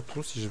mort,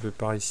 surtout si je vais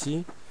par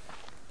ici.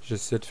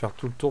 J'essaie de faire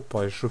tout le tour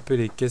pour aller choper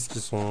les caisses qui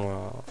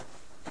sont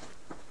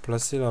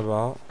placées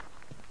là-bas.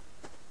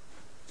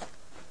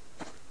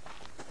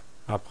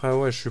 Après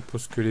ouais, je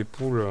suppose que les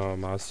poules,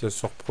 si elles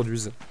se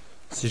reproduisent,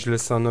 si je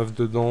laisse un œuf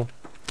dedans,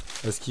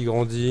 est-ce qu'il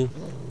grandit?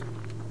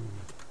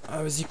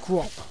 Ah vas-y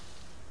cours.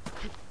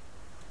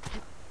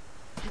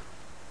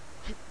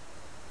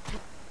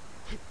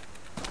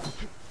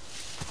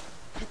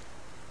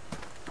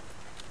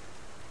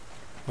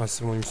 Ah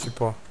c'est bon, il me suit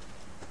pas.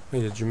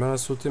 Il a du mal à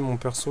sauter mon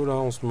perso là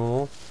en ce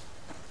moment.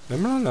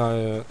 Même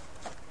là,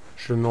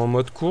 je le mets en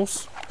mode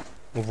course.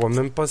 On voit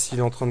même pas s'il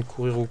est en train de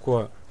courir ou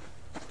quoi.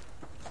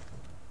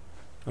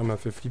 Ah, m'a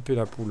fait flipper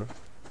la poule.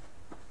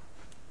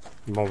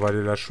 Bon, on va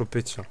aller la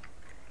choper, tiens.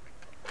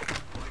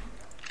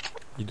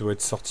 Il doit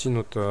être sorti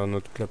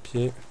notre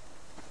clapier.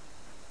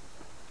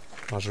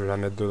 Ah, je vais la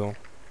mettre dedans.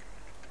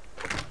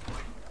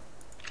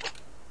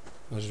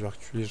 Là, je vais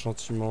reculer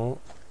gentiment.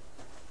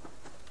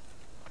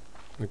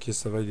 Ok,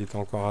 ça va, il était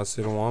encore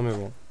assez loin, mais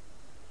bon.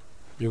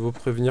 Mieux vaut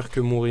prévenir que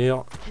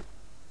mourir.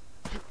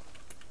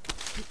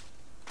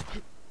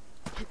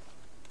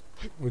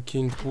 Ok,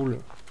 une poule.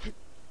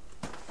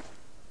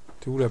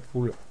 T'es où la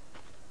poule?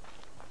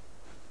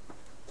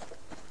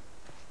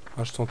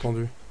 Ah, je t'ai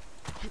entendu.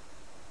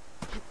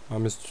 Ah,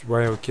 mais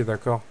ouais, ok,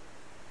 d'accord.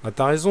 Ah,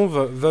 t'as raison,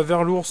 va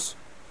vers l'ours.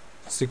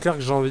 C'est clair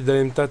que j'ai envie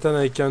d'aller me tataner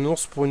avec un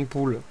ours pour une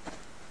poule.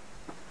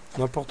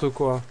 N'importe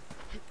quoi.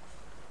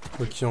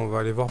 Ok, on va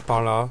aller voir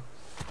par là.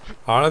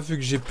 Alors là, vu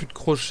que j'ai plus de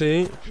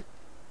crochets,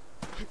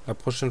 la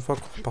prochaine fois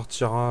qu'on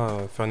repartira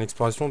faire une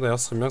exploration, d'ailleurs,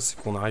 ce serait bien, c'est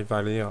qu'on arrive à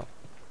aller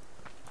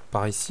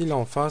par ici, là,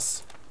 en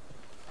face.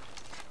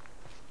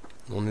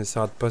 On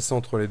essaiera de passer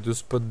entre les deux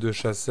spots de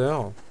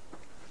chasseurs.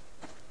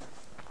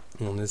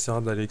 On essaiera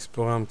d'aller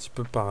explorer un petit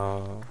peu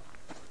par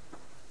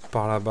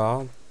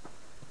là-bas.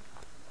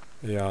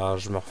 Et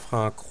je me referai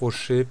un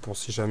crochet pour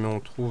si jamais on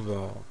trouve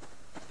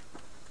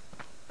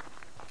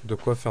de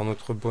quoi faire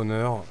notre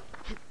bonheur.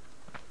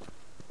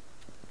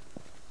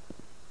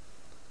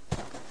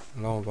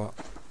 Là, on va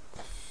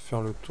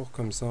faire le tour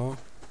comme ça.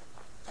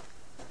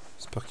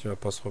 J'espère qu'il va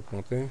pas se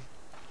replanter.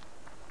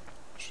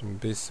 Je vais me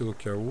baisser au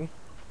cas où.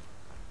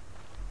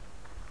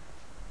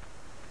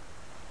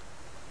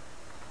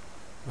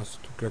 Ah,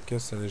 surtout que la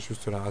caisse elle est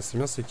juste là. Ah, c'est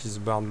bien, c'est qu'il se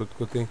barre de l'autre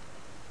côté.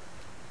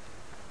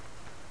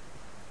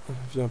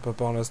 Viens pas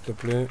par là s'il te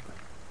plaît.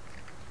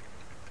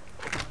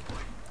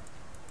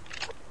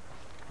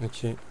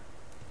 Ok.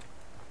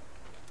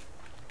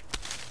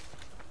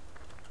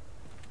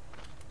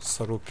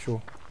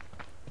 Salopio.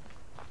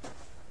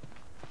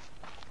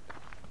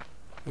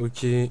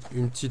 Ok,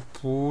 une petite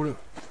poule.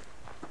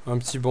 Un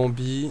petit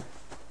Bambi.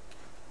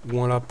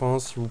 Ou un lapin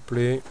s'il vous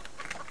plaît.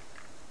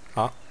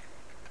 Ah.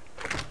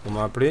 On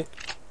m'a appelé.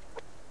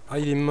 Ah,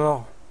 il est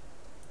mort.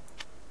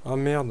 Ah,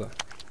 merde.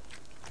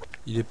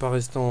 Il est pas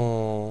resté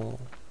en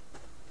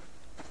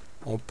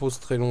pause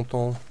très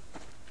longtemps.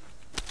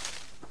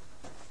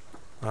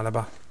 Ah,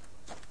 là-bas.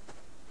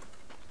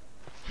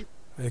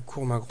 Allez,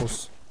 cours, ma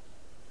grosse.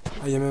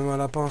 Ah, il y a même un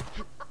lapin.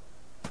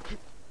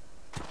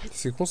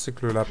 C'est con, c'est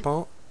que le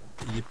lapin,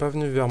 il est pas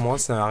venu vers moi.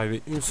 Ça m'est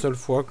arrivé une seule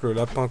fois que le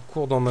lapin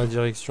court dans ma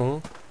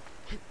direction.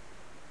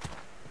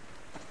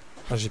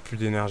 Ah, j'ai plus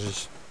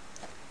d'énergie.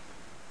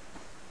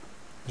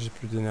 J'ai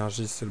plus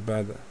d'énergie, c'est le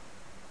bad.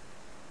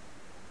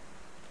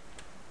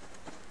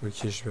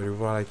 Ok, je vais aller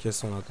voir la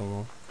caisse en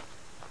attendant.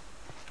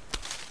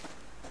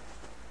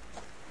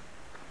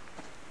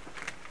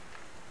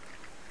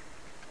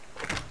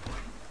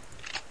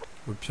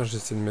 Au pire,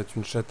 j'essaie de mettre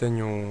une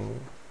châtaigne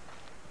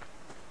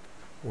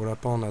au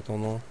lapin en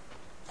attendant.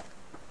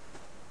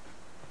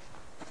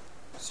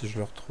 Si je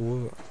le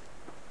retrouve.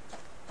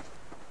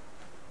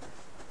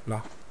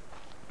 Là.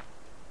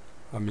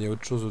 Ah, mais il y a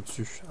autre chose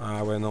au-dessus.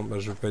 Ah ouais, non, bah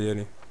je vais pas y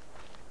aller.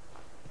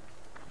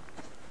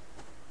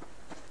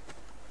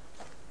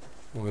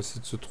 On va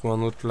essayer de se trouver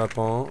un autre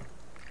lapin.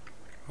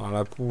 Ah,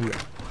 la poule.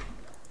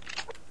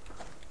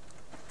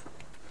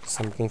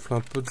 Ça me gonfle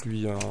un peu de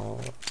lui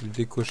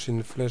décocher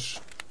une flèche.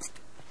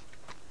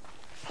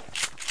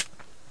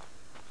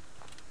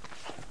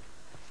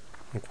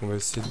 Donc on va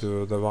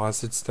essayer d'avoir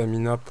assez de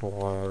stamina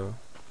pour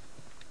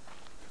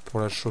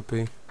la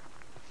choper.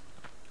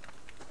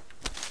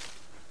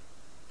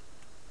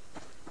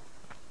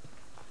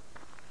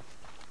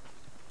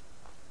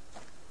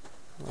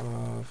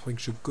 Faudrait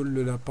que je colle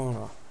le lapin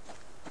là.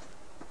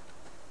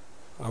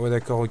 Ah ouais,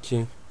 d'accord, ok.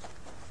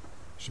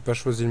 J'ai pas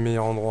choisi le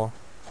meilleur endroit.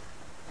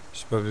 Je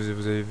sais pas,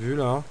 vous avez vu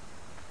là.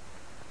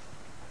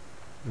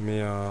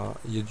 Mais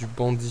il y a du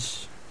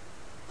bandit.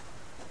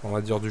 On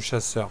va dire du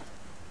chasseur.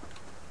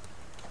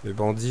 Les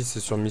bandits, c'est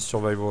sur Miss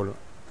Survival.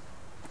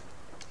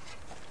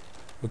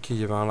 Ok, il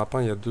y avait un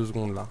lapin il y a 2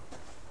 secondes là.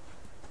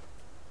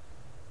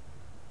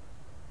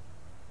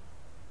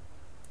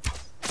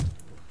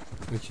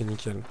 Ok,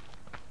 nickel.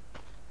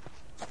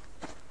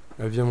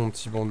 Ah, viens mon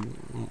petit bambi.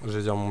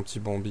 J'allais dire mon petit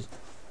bambi.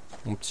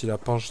 Mon petit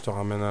lapin, je te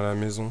ramène à la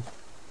maison.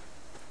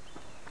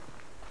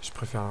 Je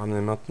préfère le ramener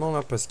maintenant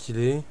là parce qu'il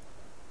est...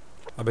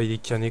 Ah bah il est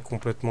cané,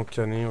 complètement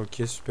cané.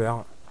 Ok,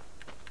 super.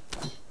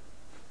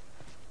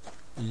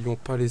 Ils lui ont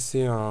pas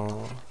laissé un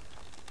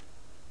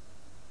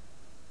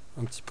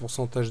petit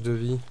pourcentage de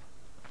vie.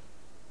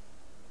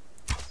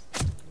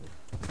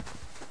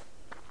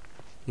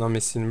 Non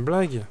mais c'est une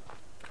blague.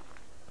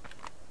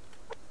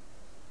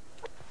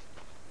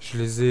 Je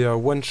les ai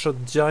one shot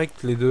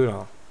direct les deux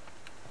là.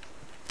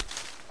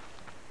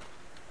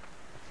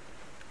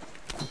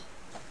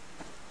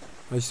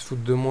 Ah, ils se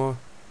foutent de moi.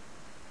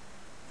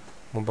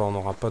 Bon bah on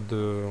n'aura pas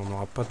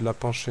de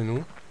lapin chez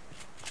nous.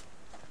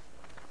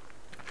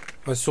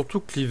 Ah,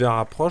 surtout que l'hiver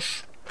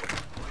approche.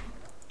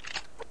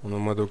 On est au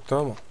mois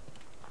d'octobre.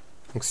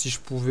 Donc si je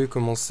pouvais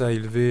commencer à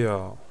élever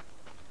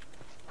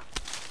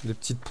des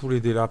petites poules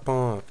et des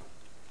lapins.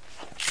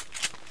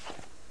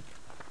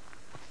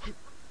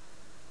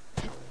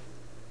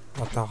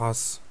 À ta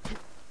race.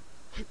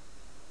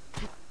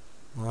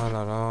 Ah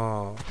là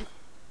là.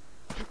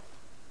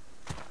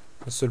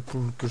 La seule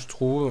poule que je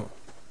trouve,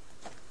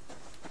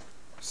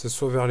 c'est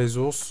soit vers les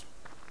ours,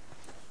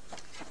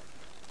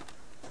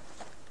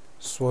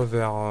 soit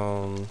vers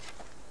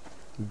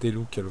des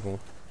loups qu'elles vont.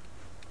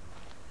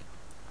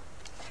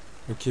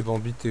 Ok,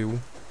 Bambi, t'es où?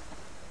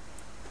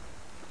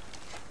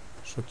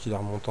 Je crois qu'il est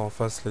remonté en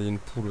face. Là, il y a une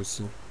poule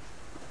aussi.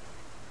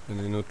 Il y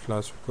en a une autre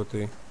là sur le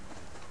côté.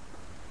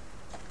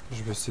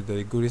 Je vais essayer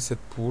d'aller gauler cette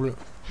poule.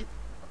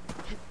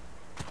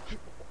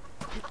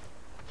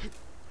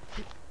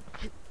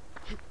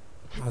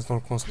 Reste dans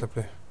le coin, s'il te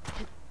plaît.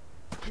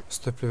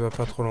 S'il te plaît, va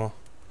pas trop loin.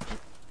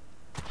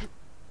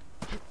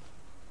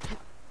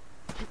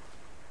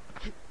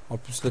 En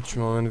plus, là, tu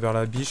m'emmènes vers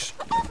la biche.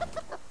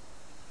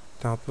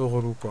 T'es un peu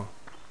relou, quoi.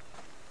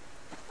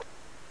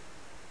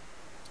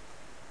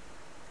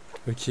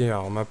 Ok,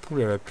 alors ma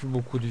poule, elle a plus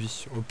beaucoup de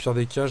vie. Au pire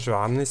des cas, je vais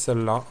ramener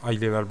celle-là. Ah,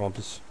 il est là, le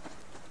Bambi.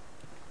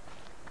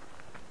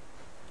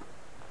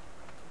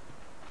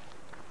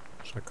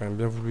 J'aurais quand même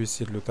bien voulu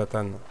essayer de le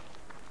tatane.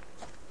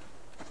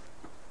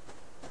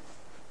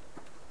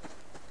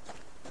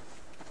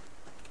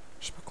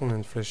 Je sais pas combien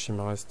de flèches il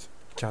me reste.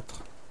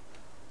 4.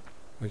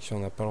 Ok, on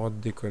n'a pas le droit de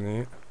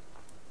déconner.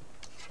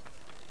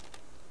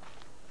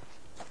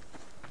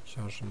 Ok,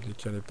 alors je vais me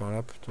décaler par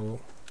là plutôt.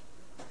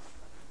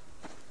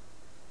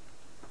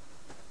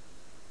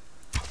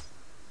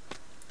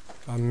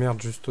 Ah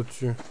merde, juste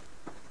au-dessus.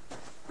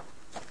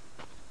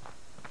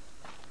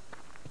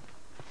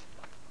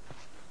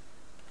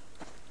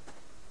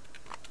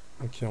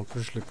 Ok, en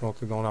plus je l'ai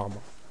planté dans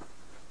l'arbre.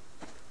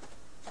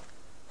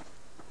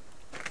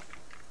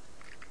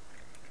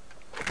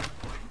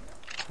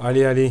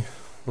 Allez, allez,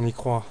 on y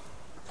croit.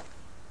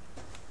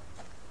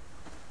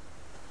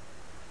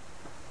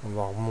 On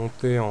va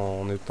remonter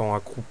en étant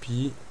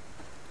accroupi.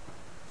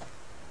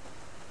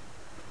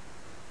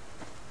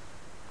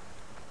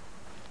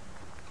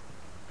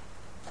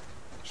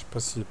 Je pas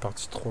s'il est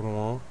parti trop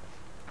loin.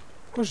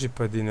 Pourquoi j'ai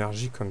pas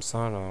d'énergie comme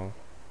ça, là?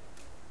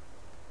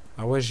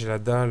 Ah ouais, j'ai la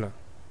dalle.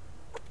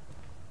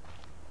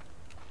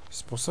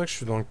 C'est pour ça que je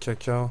suis dans le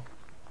caca.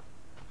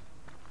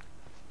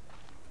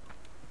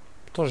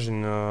 Putain, j'ai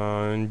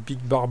une big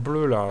barre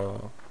bleue, là.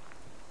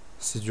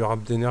 C'est du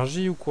rap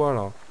d'énergie ou quoi,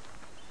 là?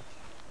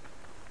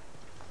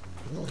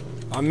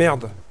 Ah,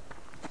 merde!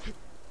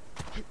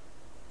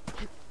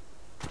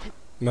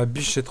 Ma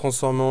biche s'est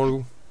transformée en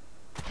loup.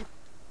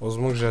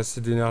 Heureusement que j'ai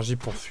assez d'énergie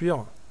pour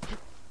fuir.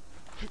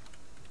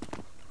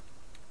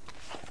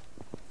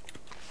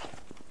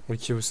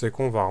 Ok, vous savez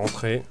quoi, on va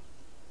rentrer.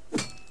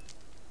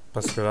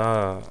 Parce que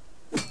là...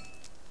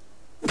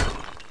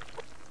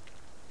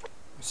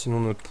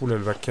 sinon notre poule,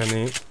 elle va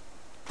canner.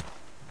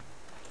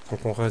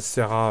 Donc on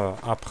essaiera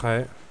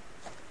après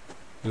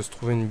de se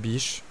trouver une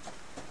biche.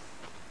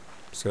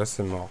 Parce que là,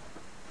 c'est mort.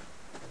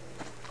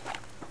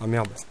 Ah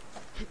merde.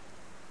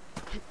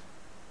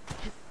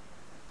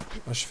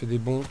 Ah, je fais des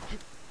bons.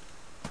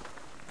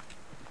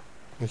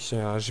 Ok,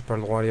 j'ai pas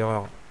le droit à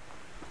l'erreur.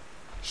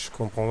 Je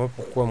comprends pas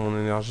pourquoi mon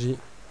énergie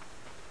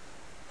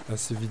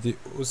s'est vidée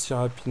aussi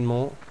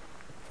rapidement.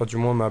 Enfin, du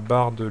moins ma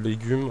barre de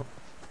légumes.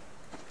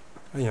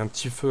 Ah, il y a un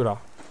petit feu là.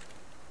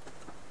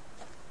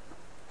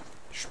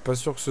 Je suis pas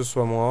sûr que ce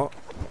soit moi.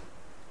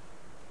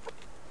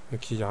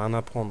 Ok, il n'y a rien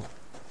à prendre.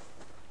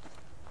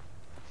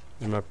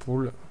 Et ma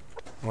poule.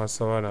 Ouais,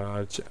 ça va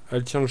là.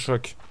 Elle tient le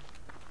choc.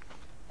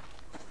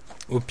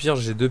 Au pire,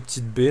 j'ai 2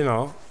 petites baies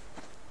là.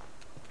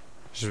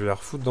 Je vais les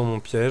refoutre dans mon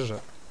piège.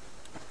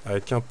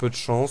 Avec un peu de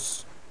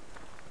chance.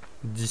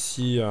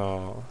 D'ici à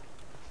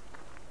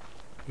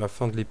la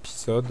fin de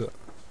l'épisode.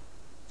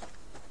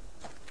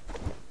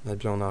 Eh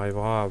bien, on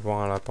arrivera à avoir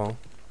un lapin.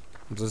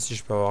 Comme ça, si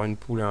je peux avoir une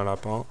poule et un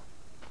lapin,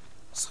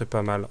 ce serait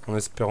pas mal. En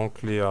espérant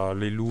que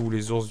les loups ou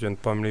les ours viennent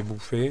pas me les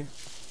bouffer.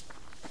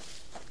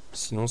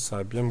 Sinon, ça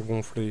va bien me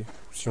gonfler.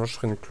 Sinon, je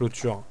ferai une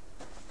clôture.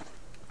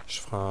 Je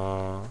ferai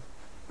un...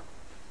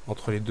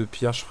 Entre les 2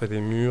 pierres, je ferai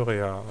des murs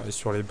et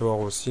sur les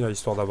bords aussi, là,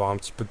 histoire d'avoir un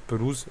petit peu de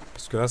pelouse.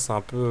 Parce que là, c'est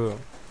un peu...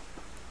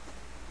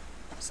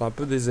 C'est un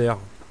peu désert.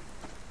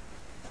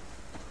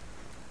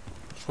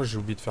 Je crois que j'ai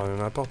oublié de fermer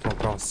ma porte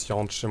encore. S'il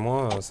rentre chez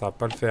moi, ça va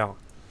pas le faire.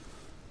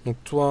 Donc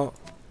toi...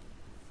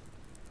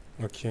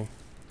 Ok.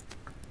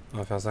 On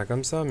va faire ça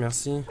comme ça,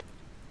 merci.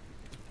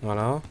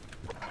 Voilà.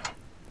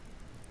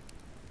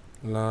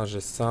 Là, j'ai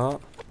ça.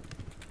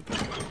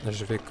 Là,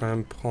 je vais quand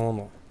même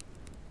prendre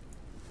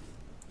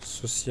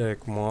ceci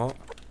avec moi.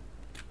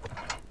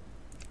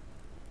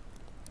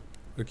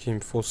 Ok, il me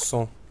faut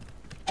 100.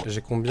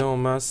 J'ai combien en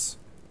masse?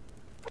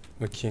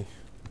 Ok.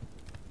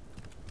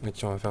 Ok,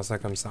 on va faire ça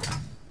comme ça.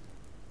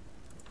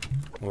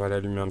 On va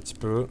l'allumer un petit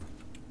peu.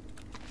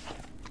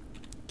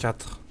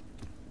 4.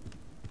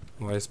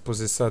 On va aller se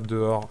poser ça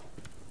dehors.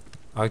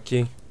 Ah, ok.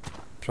 Puis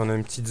on a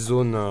une petite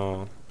zone...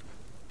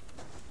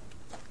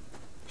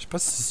 Je sais pas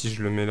si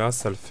je le mets là,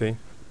 ça le fait.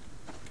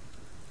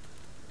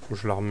 Ou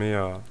je le remets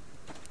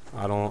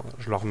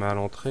je le remets à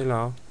l'entrée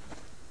là.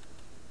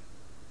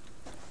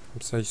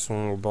 Comme ça ils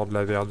sont au bord de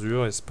la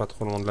verdure et c'est pas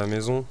trop loin de la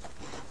maison.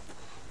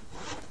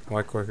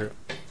 Ouais, quoique.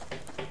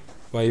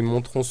 Ouais, ils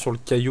monteront sur le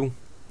caillou.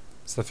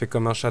 Ça fait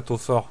comme un château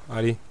fort.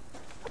 Allez.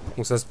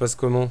 Donc ça se passe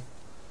comment?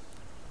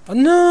 Ah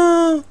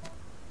non!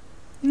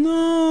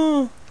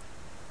 Non!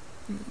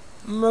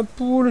 Ma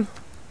poule!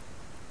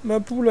 Ma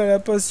poule, elle a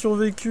pas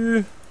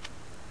survécu.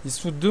 Ils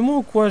se foutent de moi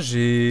ou quoi?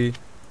 J'ai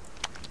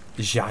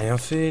rien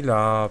fait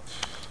là.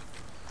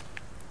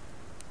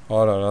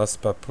 Oh là là,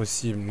 c'est pas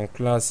possible. Donc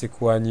là, c'est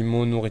quoi?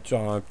 Animaux,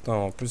 nourriture. Ah, putain,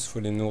 en plus, faut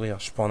les nourrir.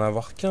 Je peux en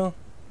avoir qu'un.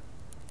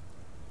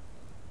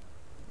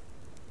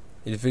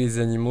 Il fait les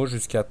animaux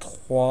jusqu'à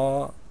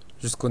 3.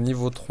 Jusqu'au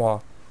niveau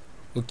 3.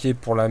 Ok,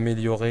 pour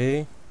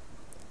l'améliorer.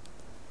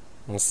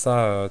 Bon,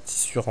 ça,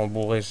 tissu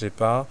rembourré, j'ai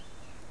pas.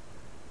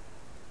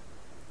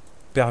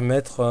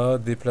 Permettre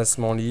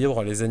déplacement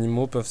libre. Les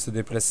animaux peuvent se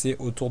déplacer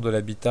autour de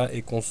l'habitat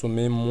et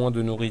consommer moins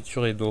de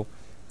nourriture et d'eau.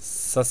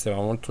 Ça, c'est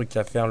vraiment le truc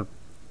à faire le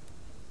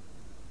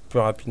plus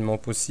rapidement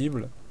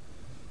possible.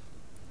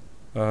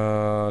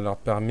 Leur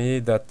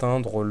permet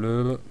d'atteindre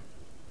le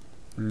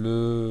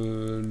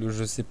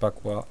je sais pas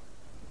quoi.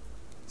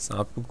 C'est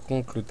un peu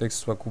con que le texte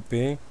soit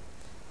coupé.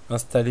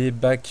 Installer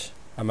bac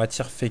à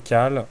matière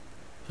fécale.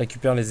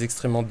 Récupère les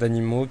excréments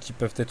d'animaux qui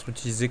peuvent être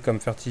utilisés comme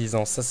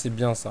fertilisants. Ça, c'est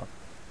bien ça.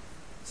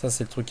 Ça,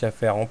 c'est le truc à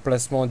faire.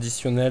 Emplacement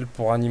additionnel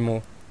pour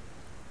animaux.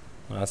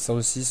 Voilà, ça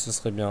aussi, ce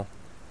serait bien.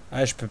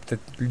 Ah, je peux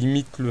peut-être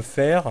limite le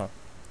faire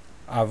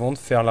avant de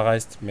faire le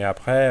reste. Mais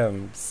après,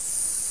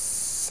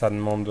 ça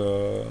demande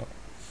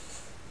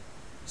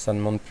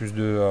plus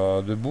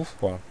de bouffe,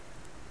 quoi.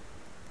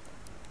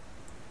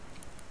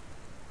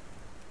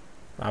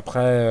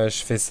 Après,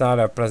 je fais ça à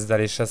la place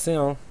d'aller chasser,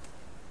 hein.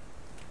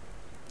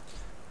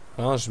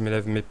 Hein, je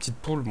m'élève mes petites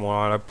poules.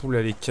 Bon, la poule,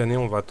 elle est canée.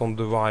 On va attendre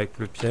de voir avec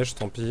le piège,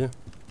 tant pis.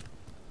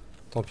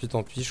 Tant pis,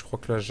 tant pis. Je crois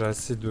que là, j'ai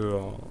assez de...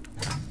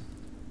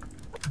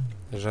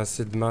 j'ai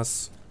assez de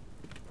masse.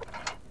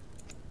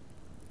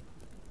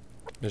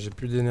 Mais j'ai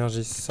plus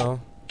d'énergie, c'est ça?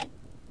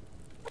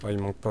 Ouais, il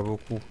manque pas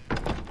beaucoup.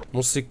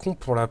 Bon, c'est con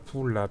pour la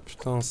poule, là.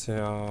 Putain, c'est...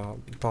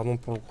 Pardon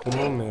pour le gros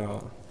mot, mais...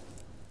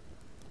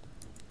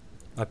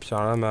 Ah, puis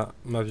là,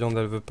 ma viande,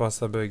 elle veut pas,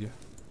 ça bug.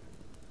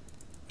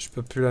 Je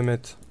peux plus la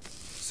mettre.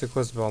 C'est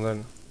quoi ce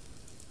bordel?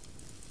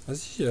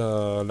 Vas-y,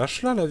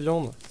 lâche-la, la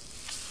viande.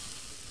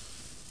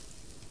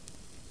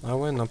 Ah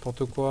ouais,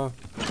 n'importe quoi.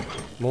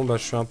 Bon, bah,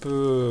 je suis un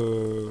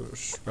peu...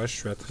 ouais, je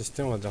suis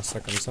attristé, on va dire ça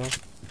comme ça.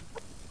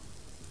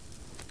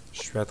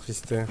 Je suis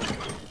attristé.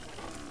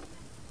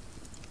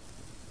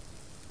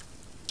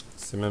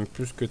 C'est même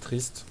plus que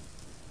triste.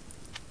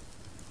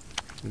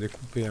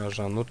 Découpé, hein.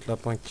 J'ai un autre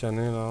lapin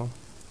cané, là.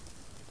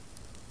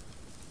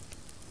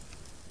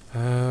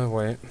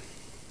 Ouais.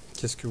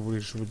 Qu'est-ce que vous voulez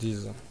que je vous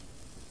dise?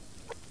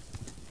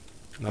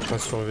 On n'a pas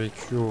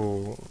survécu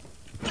au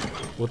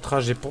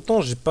trajet.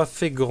 Pourtant, j'ai pas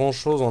fait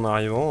grand-chose en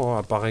arrivant, hein,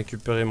 à part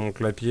récupérer mon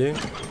clapier.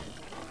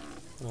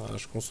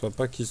 Je conçois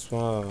pas qu'il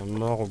soit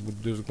mort au bout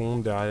de 2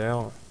 secondes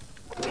derrière.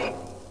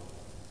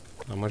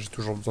 Moi, j'ai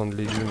toujours besoin de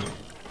légumes.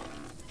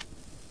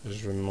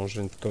 Je vais me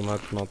manger une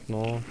tomate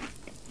maintenant.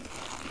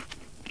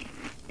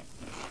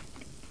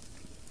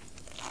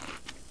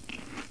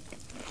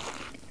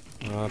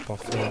 Ah,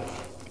 parfait.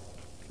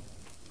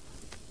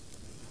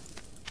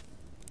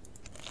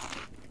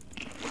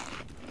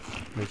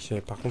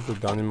 Ok, par contre, le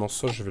dernier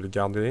morceau, je vais le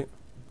garder.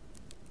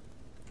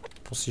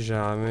 Pour si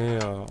jamais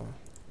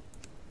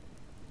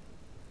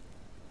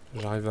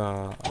j'arrive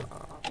à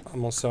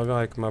m'en servir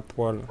avec ma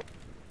poêle.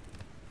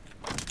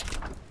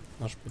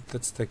 Alors, je peux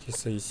peut-être stacker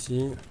ça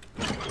ici.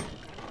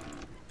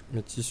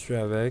 Mes tissus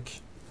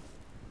avec.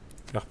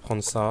 Je vais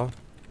reprendre ça.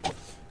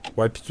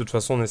 Ouais, puis de toute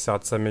façon, on essaiera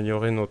de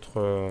s'améliorer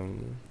notre...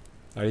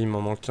 Allez, il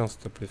m'en manque un, s'il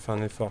te plaît, fais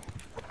un effort.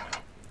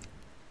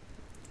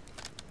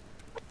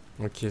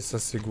 Ok, ça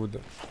c'est good.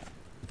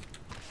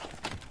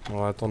 On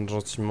va attendre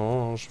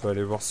gentiment, hein. Je vais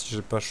aller voir si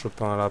j'ai pas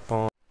chopé un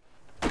lapin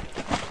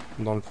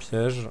dans le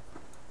piège.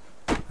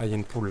 Ah, il y a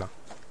une poule là.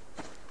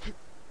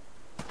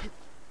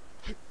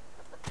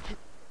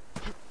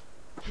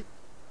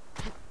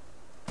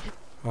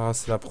 Ah,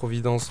 c'est la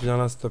providence, viens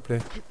là s'il te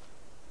plaît.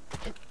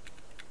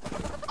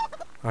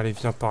 Allez,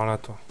 viens par là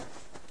toi.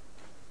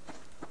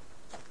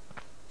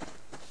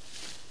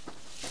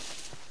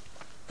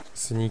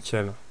 C'est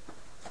nickel.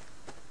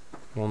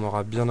 Bon, on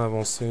aura bien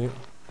avancé.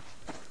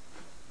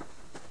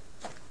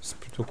 C'est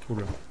plutôt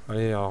cool.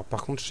 Allez, alors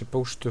par contre, je sais pas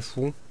où je te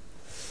fous.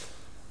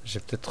 Je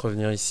vais peut-être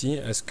revenir ici.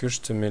 Est-ce que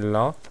je te mets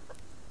là?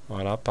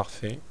 Voilà,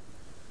 parfait.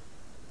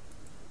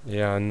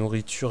 Et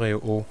nourriture et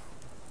eau.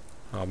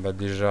 Alors bah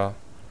déjà...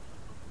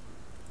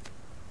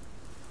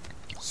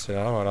 C'est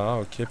là, voilà,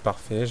 ok,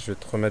 parfait. Je vais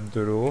te remettre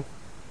de l'eau.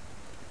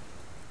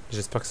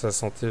 J'espère que sa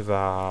santé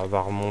va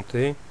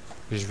remonter.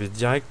 Et je vais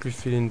direct lui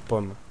filer une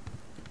pomme.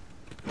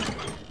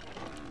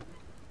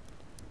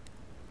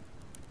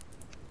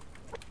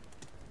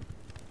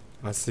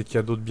 Ah, c'est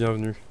cadeau de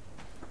bienvenue.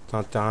 T'as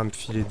intérêt à me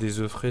filer des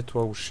œufs frais,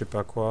 toi, ou je sais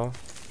pas quoi.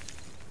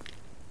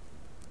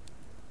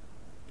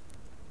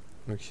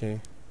 Ok.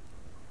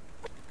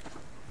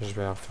 Je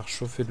vais faire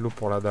chauffer de l'eau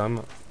pour la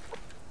dame.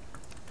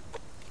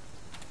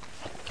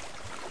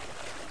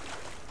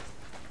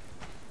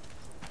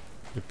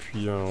 Et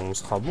puis, on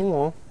sera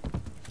bon,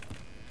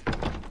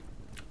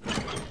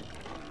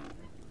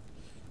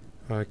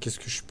 hein. Qu'est-ce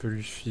que je peux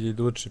lui filer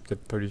d'autre? Je vais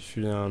peut-être pas lui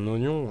filer un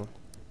oignon.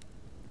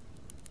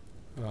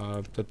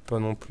 Peut-être pas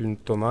non plus une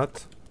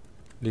tomate.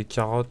 Les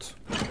carottes,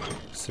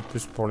 c'est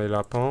plus pour les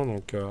lapins.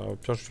 Donc, au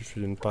pire, je lui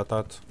file une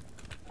patate.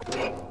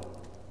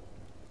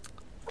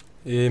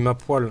 Et ma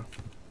poêle.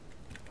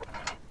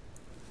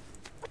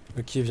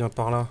 Ok, viens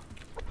par là.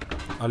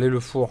 Allez, le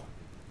four.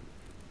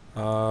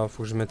 Faut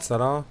que je mette ça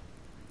là.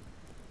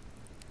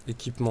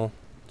 Équipement.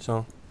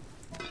 Tiens.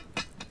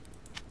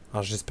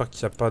 Alors, j'espère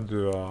qu'il n'y a pas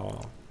de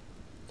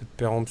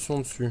péremption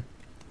dessus.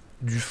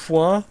 Du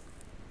foin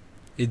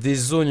et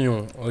des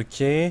oignons.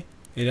 Ok. Et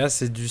là,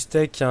 c'est du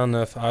steak et un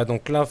œuf. Ah,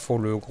 donc là, faut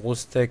le gros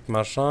steak,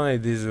 machin, et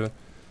des œufs.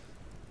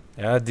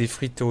 Et là, des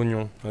frites et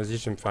oignons. Vas-y,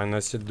 je vais me faire une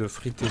assiette de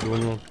frites et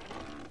d'oignons.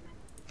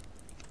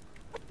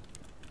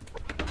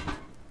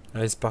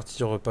 Allez, c'est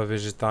parti, repas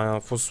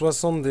végétarien. Faut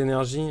 60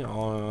 d'énergie.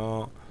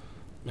 Oh,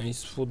 mais ils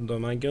se foutent de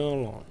ma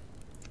gueule.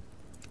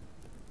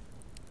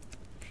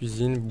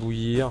 Cuisine,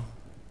 bouillir.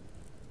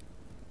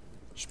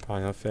 Je peux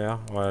rien faire.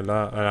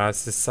 Voilà,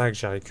 c'est ça que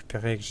j'ai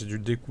récupéré, que j'ai dû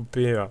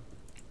découper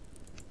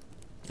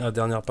la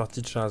dernière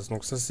partie de chasse.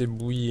 Donc ça, c'est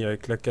bouilli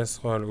avec la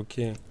casserole. Ok.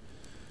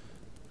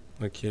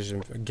 Ok, j'ai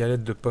une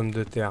galette de pommes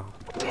de terre.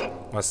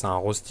 Ouais, c'est un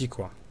rosti,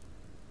 quoi.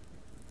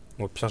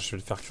 Au pire, je vais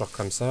le faire cuire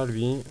comme ça,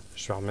 lui.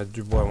 Je vais remettre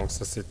du bois avant que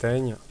ça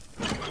s'éteigne.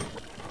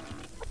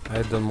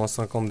 Allez, donne-moi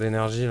 50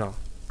 d'énergie, là.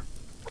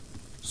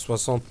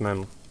 60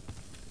 même.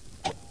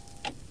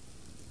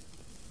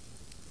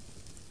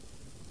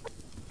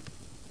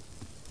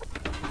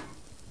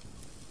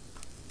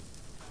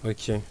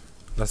 Ok,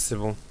 là c'est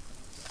bon.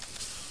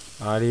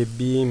 Allez,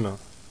 bim.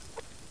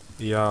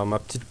 Et ma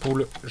petite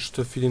poule, je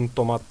te file une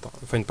tomate.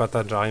 Enfin, une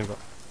patate, j'arrive.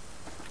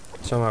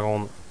 Tiens, ma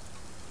grande.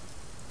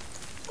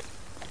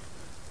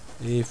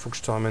 Et il faut que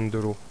je te ramène de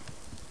l'eau.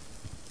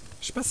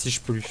 Je sais pas si je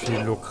peux lui filer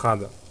de l'eau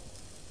crade.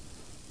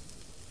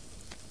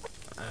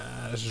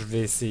 Je vais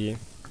essayer.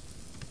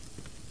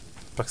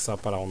 J'espère que ça va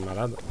pas la rendre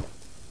malade.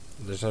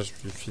 Déjà, je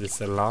vais lui filer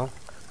celle-là.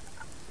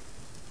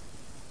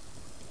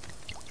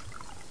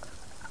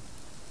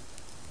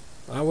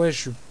 Ah ouais, je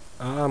suis...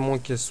 Ah, à moins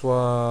qu'elle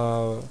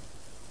soit...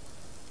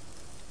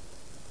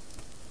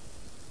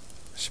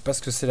 Je sais pas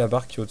ce que c'est la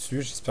barre qui est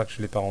au-dessus. J'espère que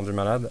je l'ai pas rendu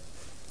malade.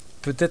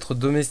 Peut-être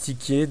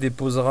domestiqué.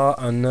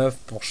 Déposera un œuf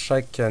pour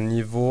chaque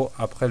niveau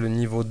après le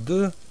niveau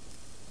 2.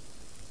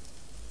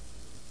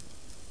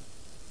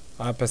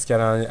 Ah, parce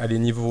elle est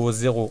niveau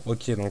 0.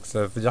 Ok, donc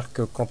ça veut dire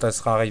que quand elle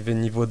sera arrivée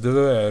niveau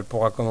 2, elle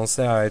pourra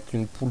commencer à être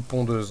une poule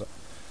pondeuse.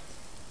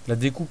 La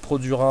découpe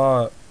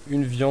produira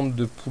une viande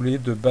de poulet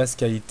de basse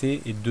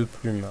qualité et 2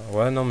 plumes.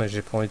 Ouais, non, mais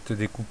j'ai pas envie de te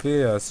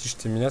découper. Si je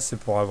t'ai mis là, c'est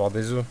pour avoir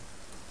des œufs.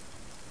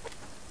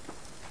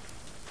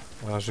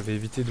 Voilà, je vais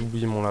éviter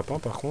d'oublier mon lapin,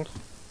 par contre.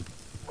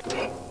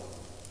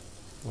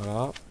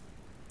 Voilà.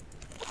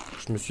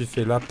 Je me suis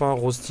fait lapin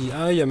rosti.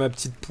 Ah, il y a ma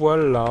petite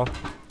poêle, là.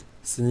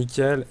 C'est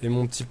nickel. Et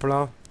mon petit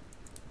plat.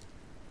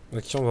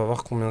 Ok, on va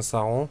voir combien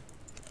ça rend.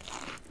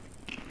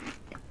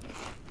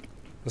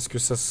 Est-ce que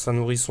ça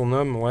nourrit son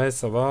homme? Ouais,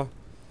 ça va.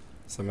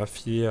 Ça m'a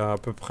filé à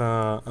peu près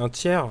un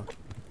tiers.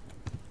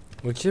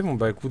 Ok, bon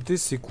bah écoutez,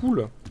 c'est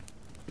cool.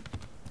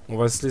 On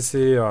va se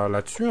laisser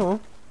là-dessus, hein.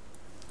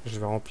 Je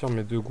vais remplir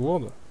mes 2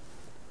 gourdes.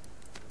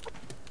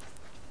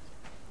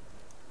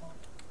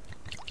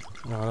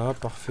 Voilà,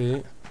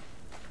 parfait.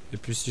 Et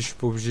puis si je suis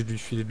pas obligé de lui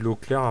filer de l'eau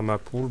claire à ma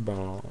poule,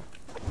 ben...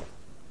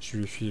 je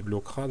lui file de l'eau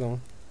crade, hein.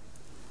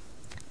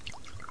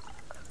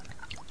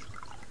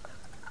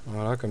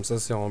 Voilà, comme ça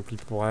c'est rempli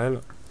pour elle.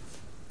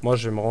 Moi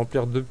je vais me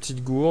remplir 2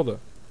 petites gourdes.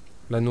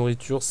 La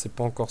nourriture, c'est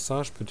pas encore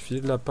ça. Je peux te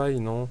filer de la paille,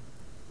 non?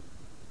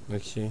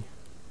 Ok.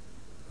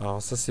 Alors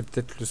ça c'est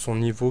peut-être son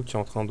niveau qui est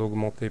en train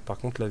d'augmenter. Par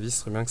contre la vie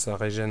serait bien que ça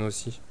régène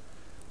aussi.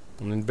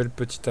 On a une belle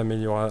petite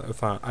amélioration,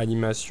 enfin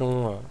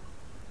animation.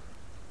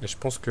 Et je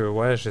pense que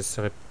ouais,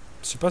 j'essaierai.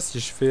 Je sais pas si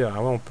je fais.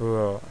 Ah ouais, on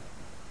peut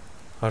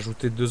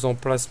rajouter 2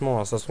 emplacements.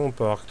 Alors, ça se trouve on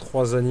peut avoir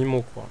 3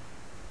 animaux quoi.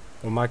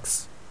 Au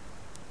max.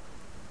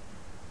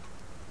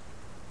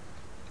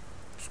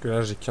 Parce que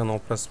là j'ai qu'un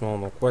emplacement.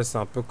 Donc ouais, c'est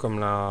un peu comme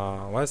la.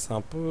 Ouais, c'est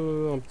un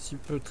petit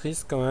peu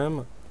triste quand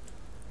même.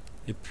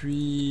 Et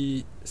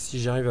puis, si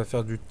j'arrive à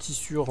faire du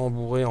tissu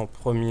rembourré en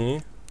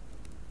premier...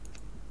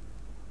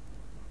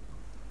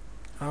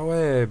 Ah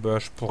ouais, bah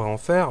je pourrais en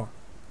faire.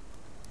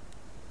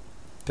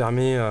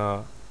 Permet...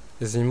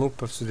 les animaux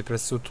peuvent se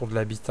déplacer autour de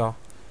l'habitat.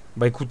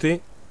 Bah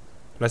écoutez,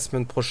 la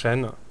semaine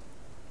prochaine,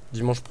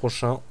 dimanche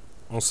prochain,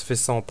 on se fait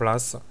ça en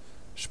place.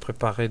 Je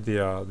préparerai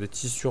des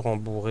tissus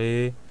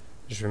rembourrés.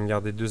 Je vais me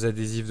garder 2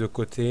 adhésifs de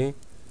côté.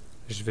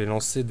 Je vais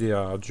lancer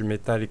du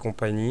métal et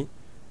compagnie.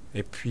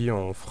 Et puis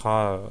on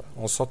fera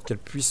en sorte qu'elle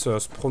puisse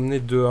se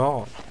promener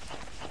dehors.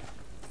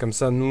 Comme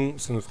ça, nous,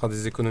 ça nous fera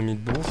des économies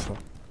de bouffe.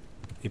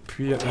 Et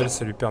puis elle,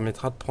 ça lui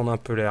permettra de prendre un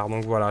peu l'air.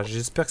 Donc voilà,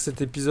 j'espère que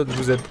cet épisode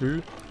vous a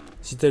plu.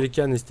 Si tel est le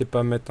cas, n'hésitez pas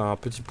à mettre un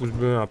petit pouce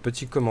bleu, un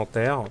petit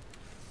commentaire.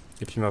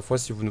 Et puis ma foi,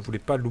 si vous ne voulez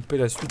pas louper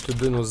la suite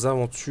de nos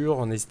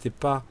aventures, n'hésitez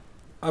pas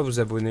à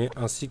vous abonner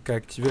ainsi qu'à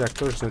activer la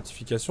cloche de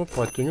notification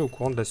pour être tenu au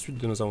courant de la suite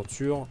de nos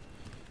aventures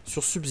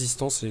sur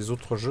Subsistance et les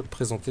autres jeux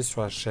présentés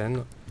sur la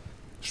chaîne.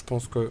 Je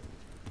pense que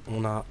on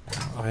n'a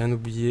rien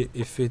oublié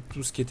et fait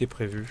tout ce qui était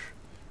prévu.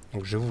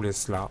 Donc je vous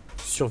laisse là.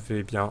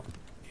 Surveillez bien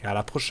et à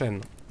la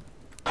prochaine.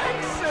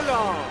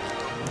 Excellent!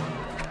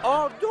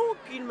 Oh donc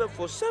il me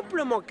faut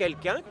simplement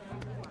quelqu'un.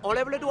 On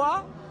lève le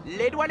doigt.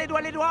 Les doigts, les doigts,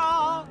 les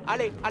doigts.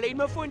 Allez, allez, il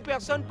me faut une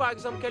personne, par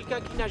exemple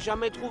quelqu'un qui n'a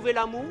jamais trouvé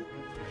l'amour,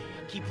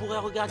 qui pourrait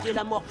regarder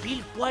la mort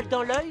pile poil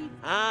dans l'œil.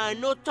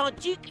 Un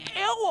authentique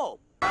héros.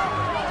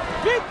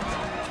 Vite!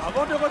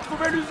 Avant de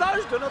retrouver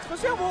l'usage de notre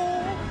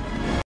cerveau.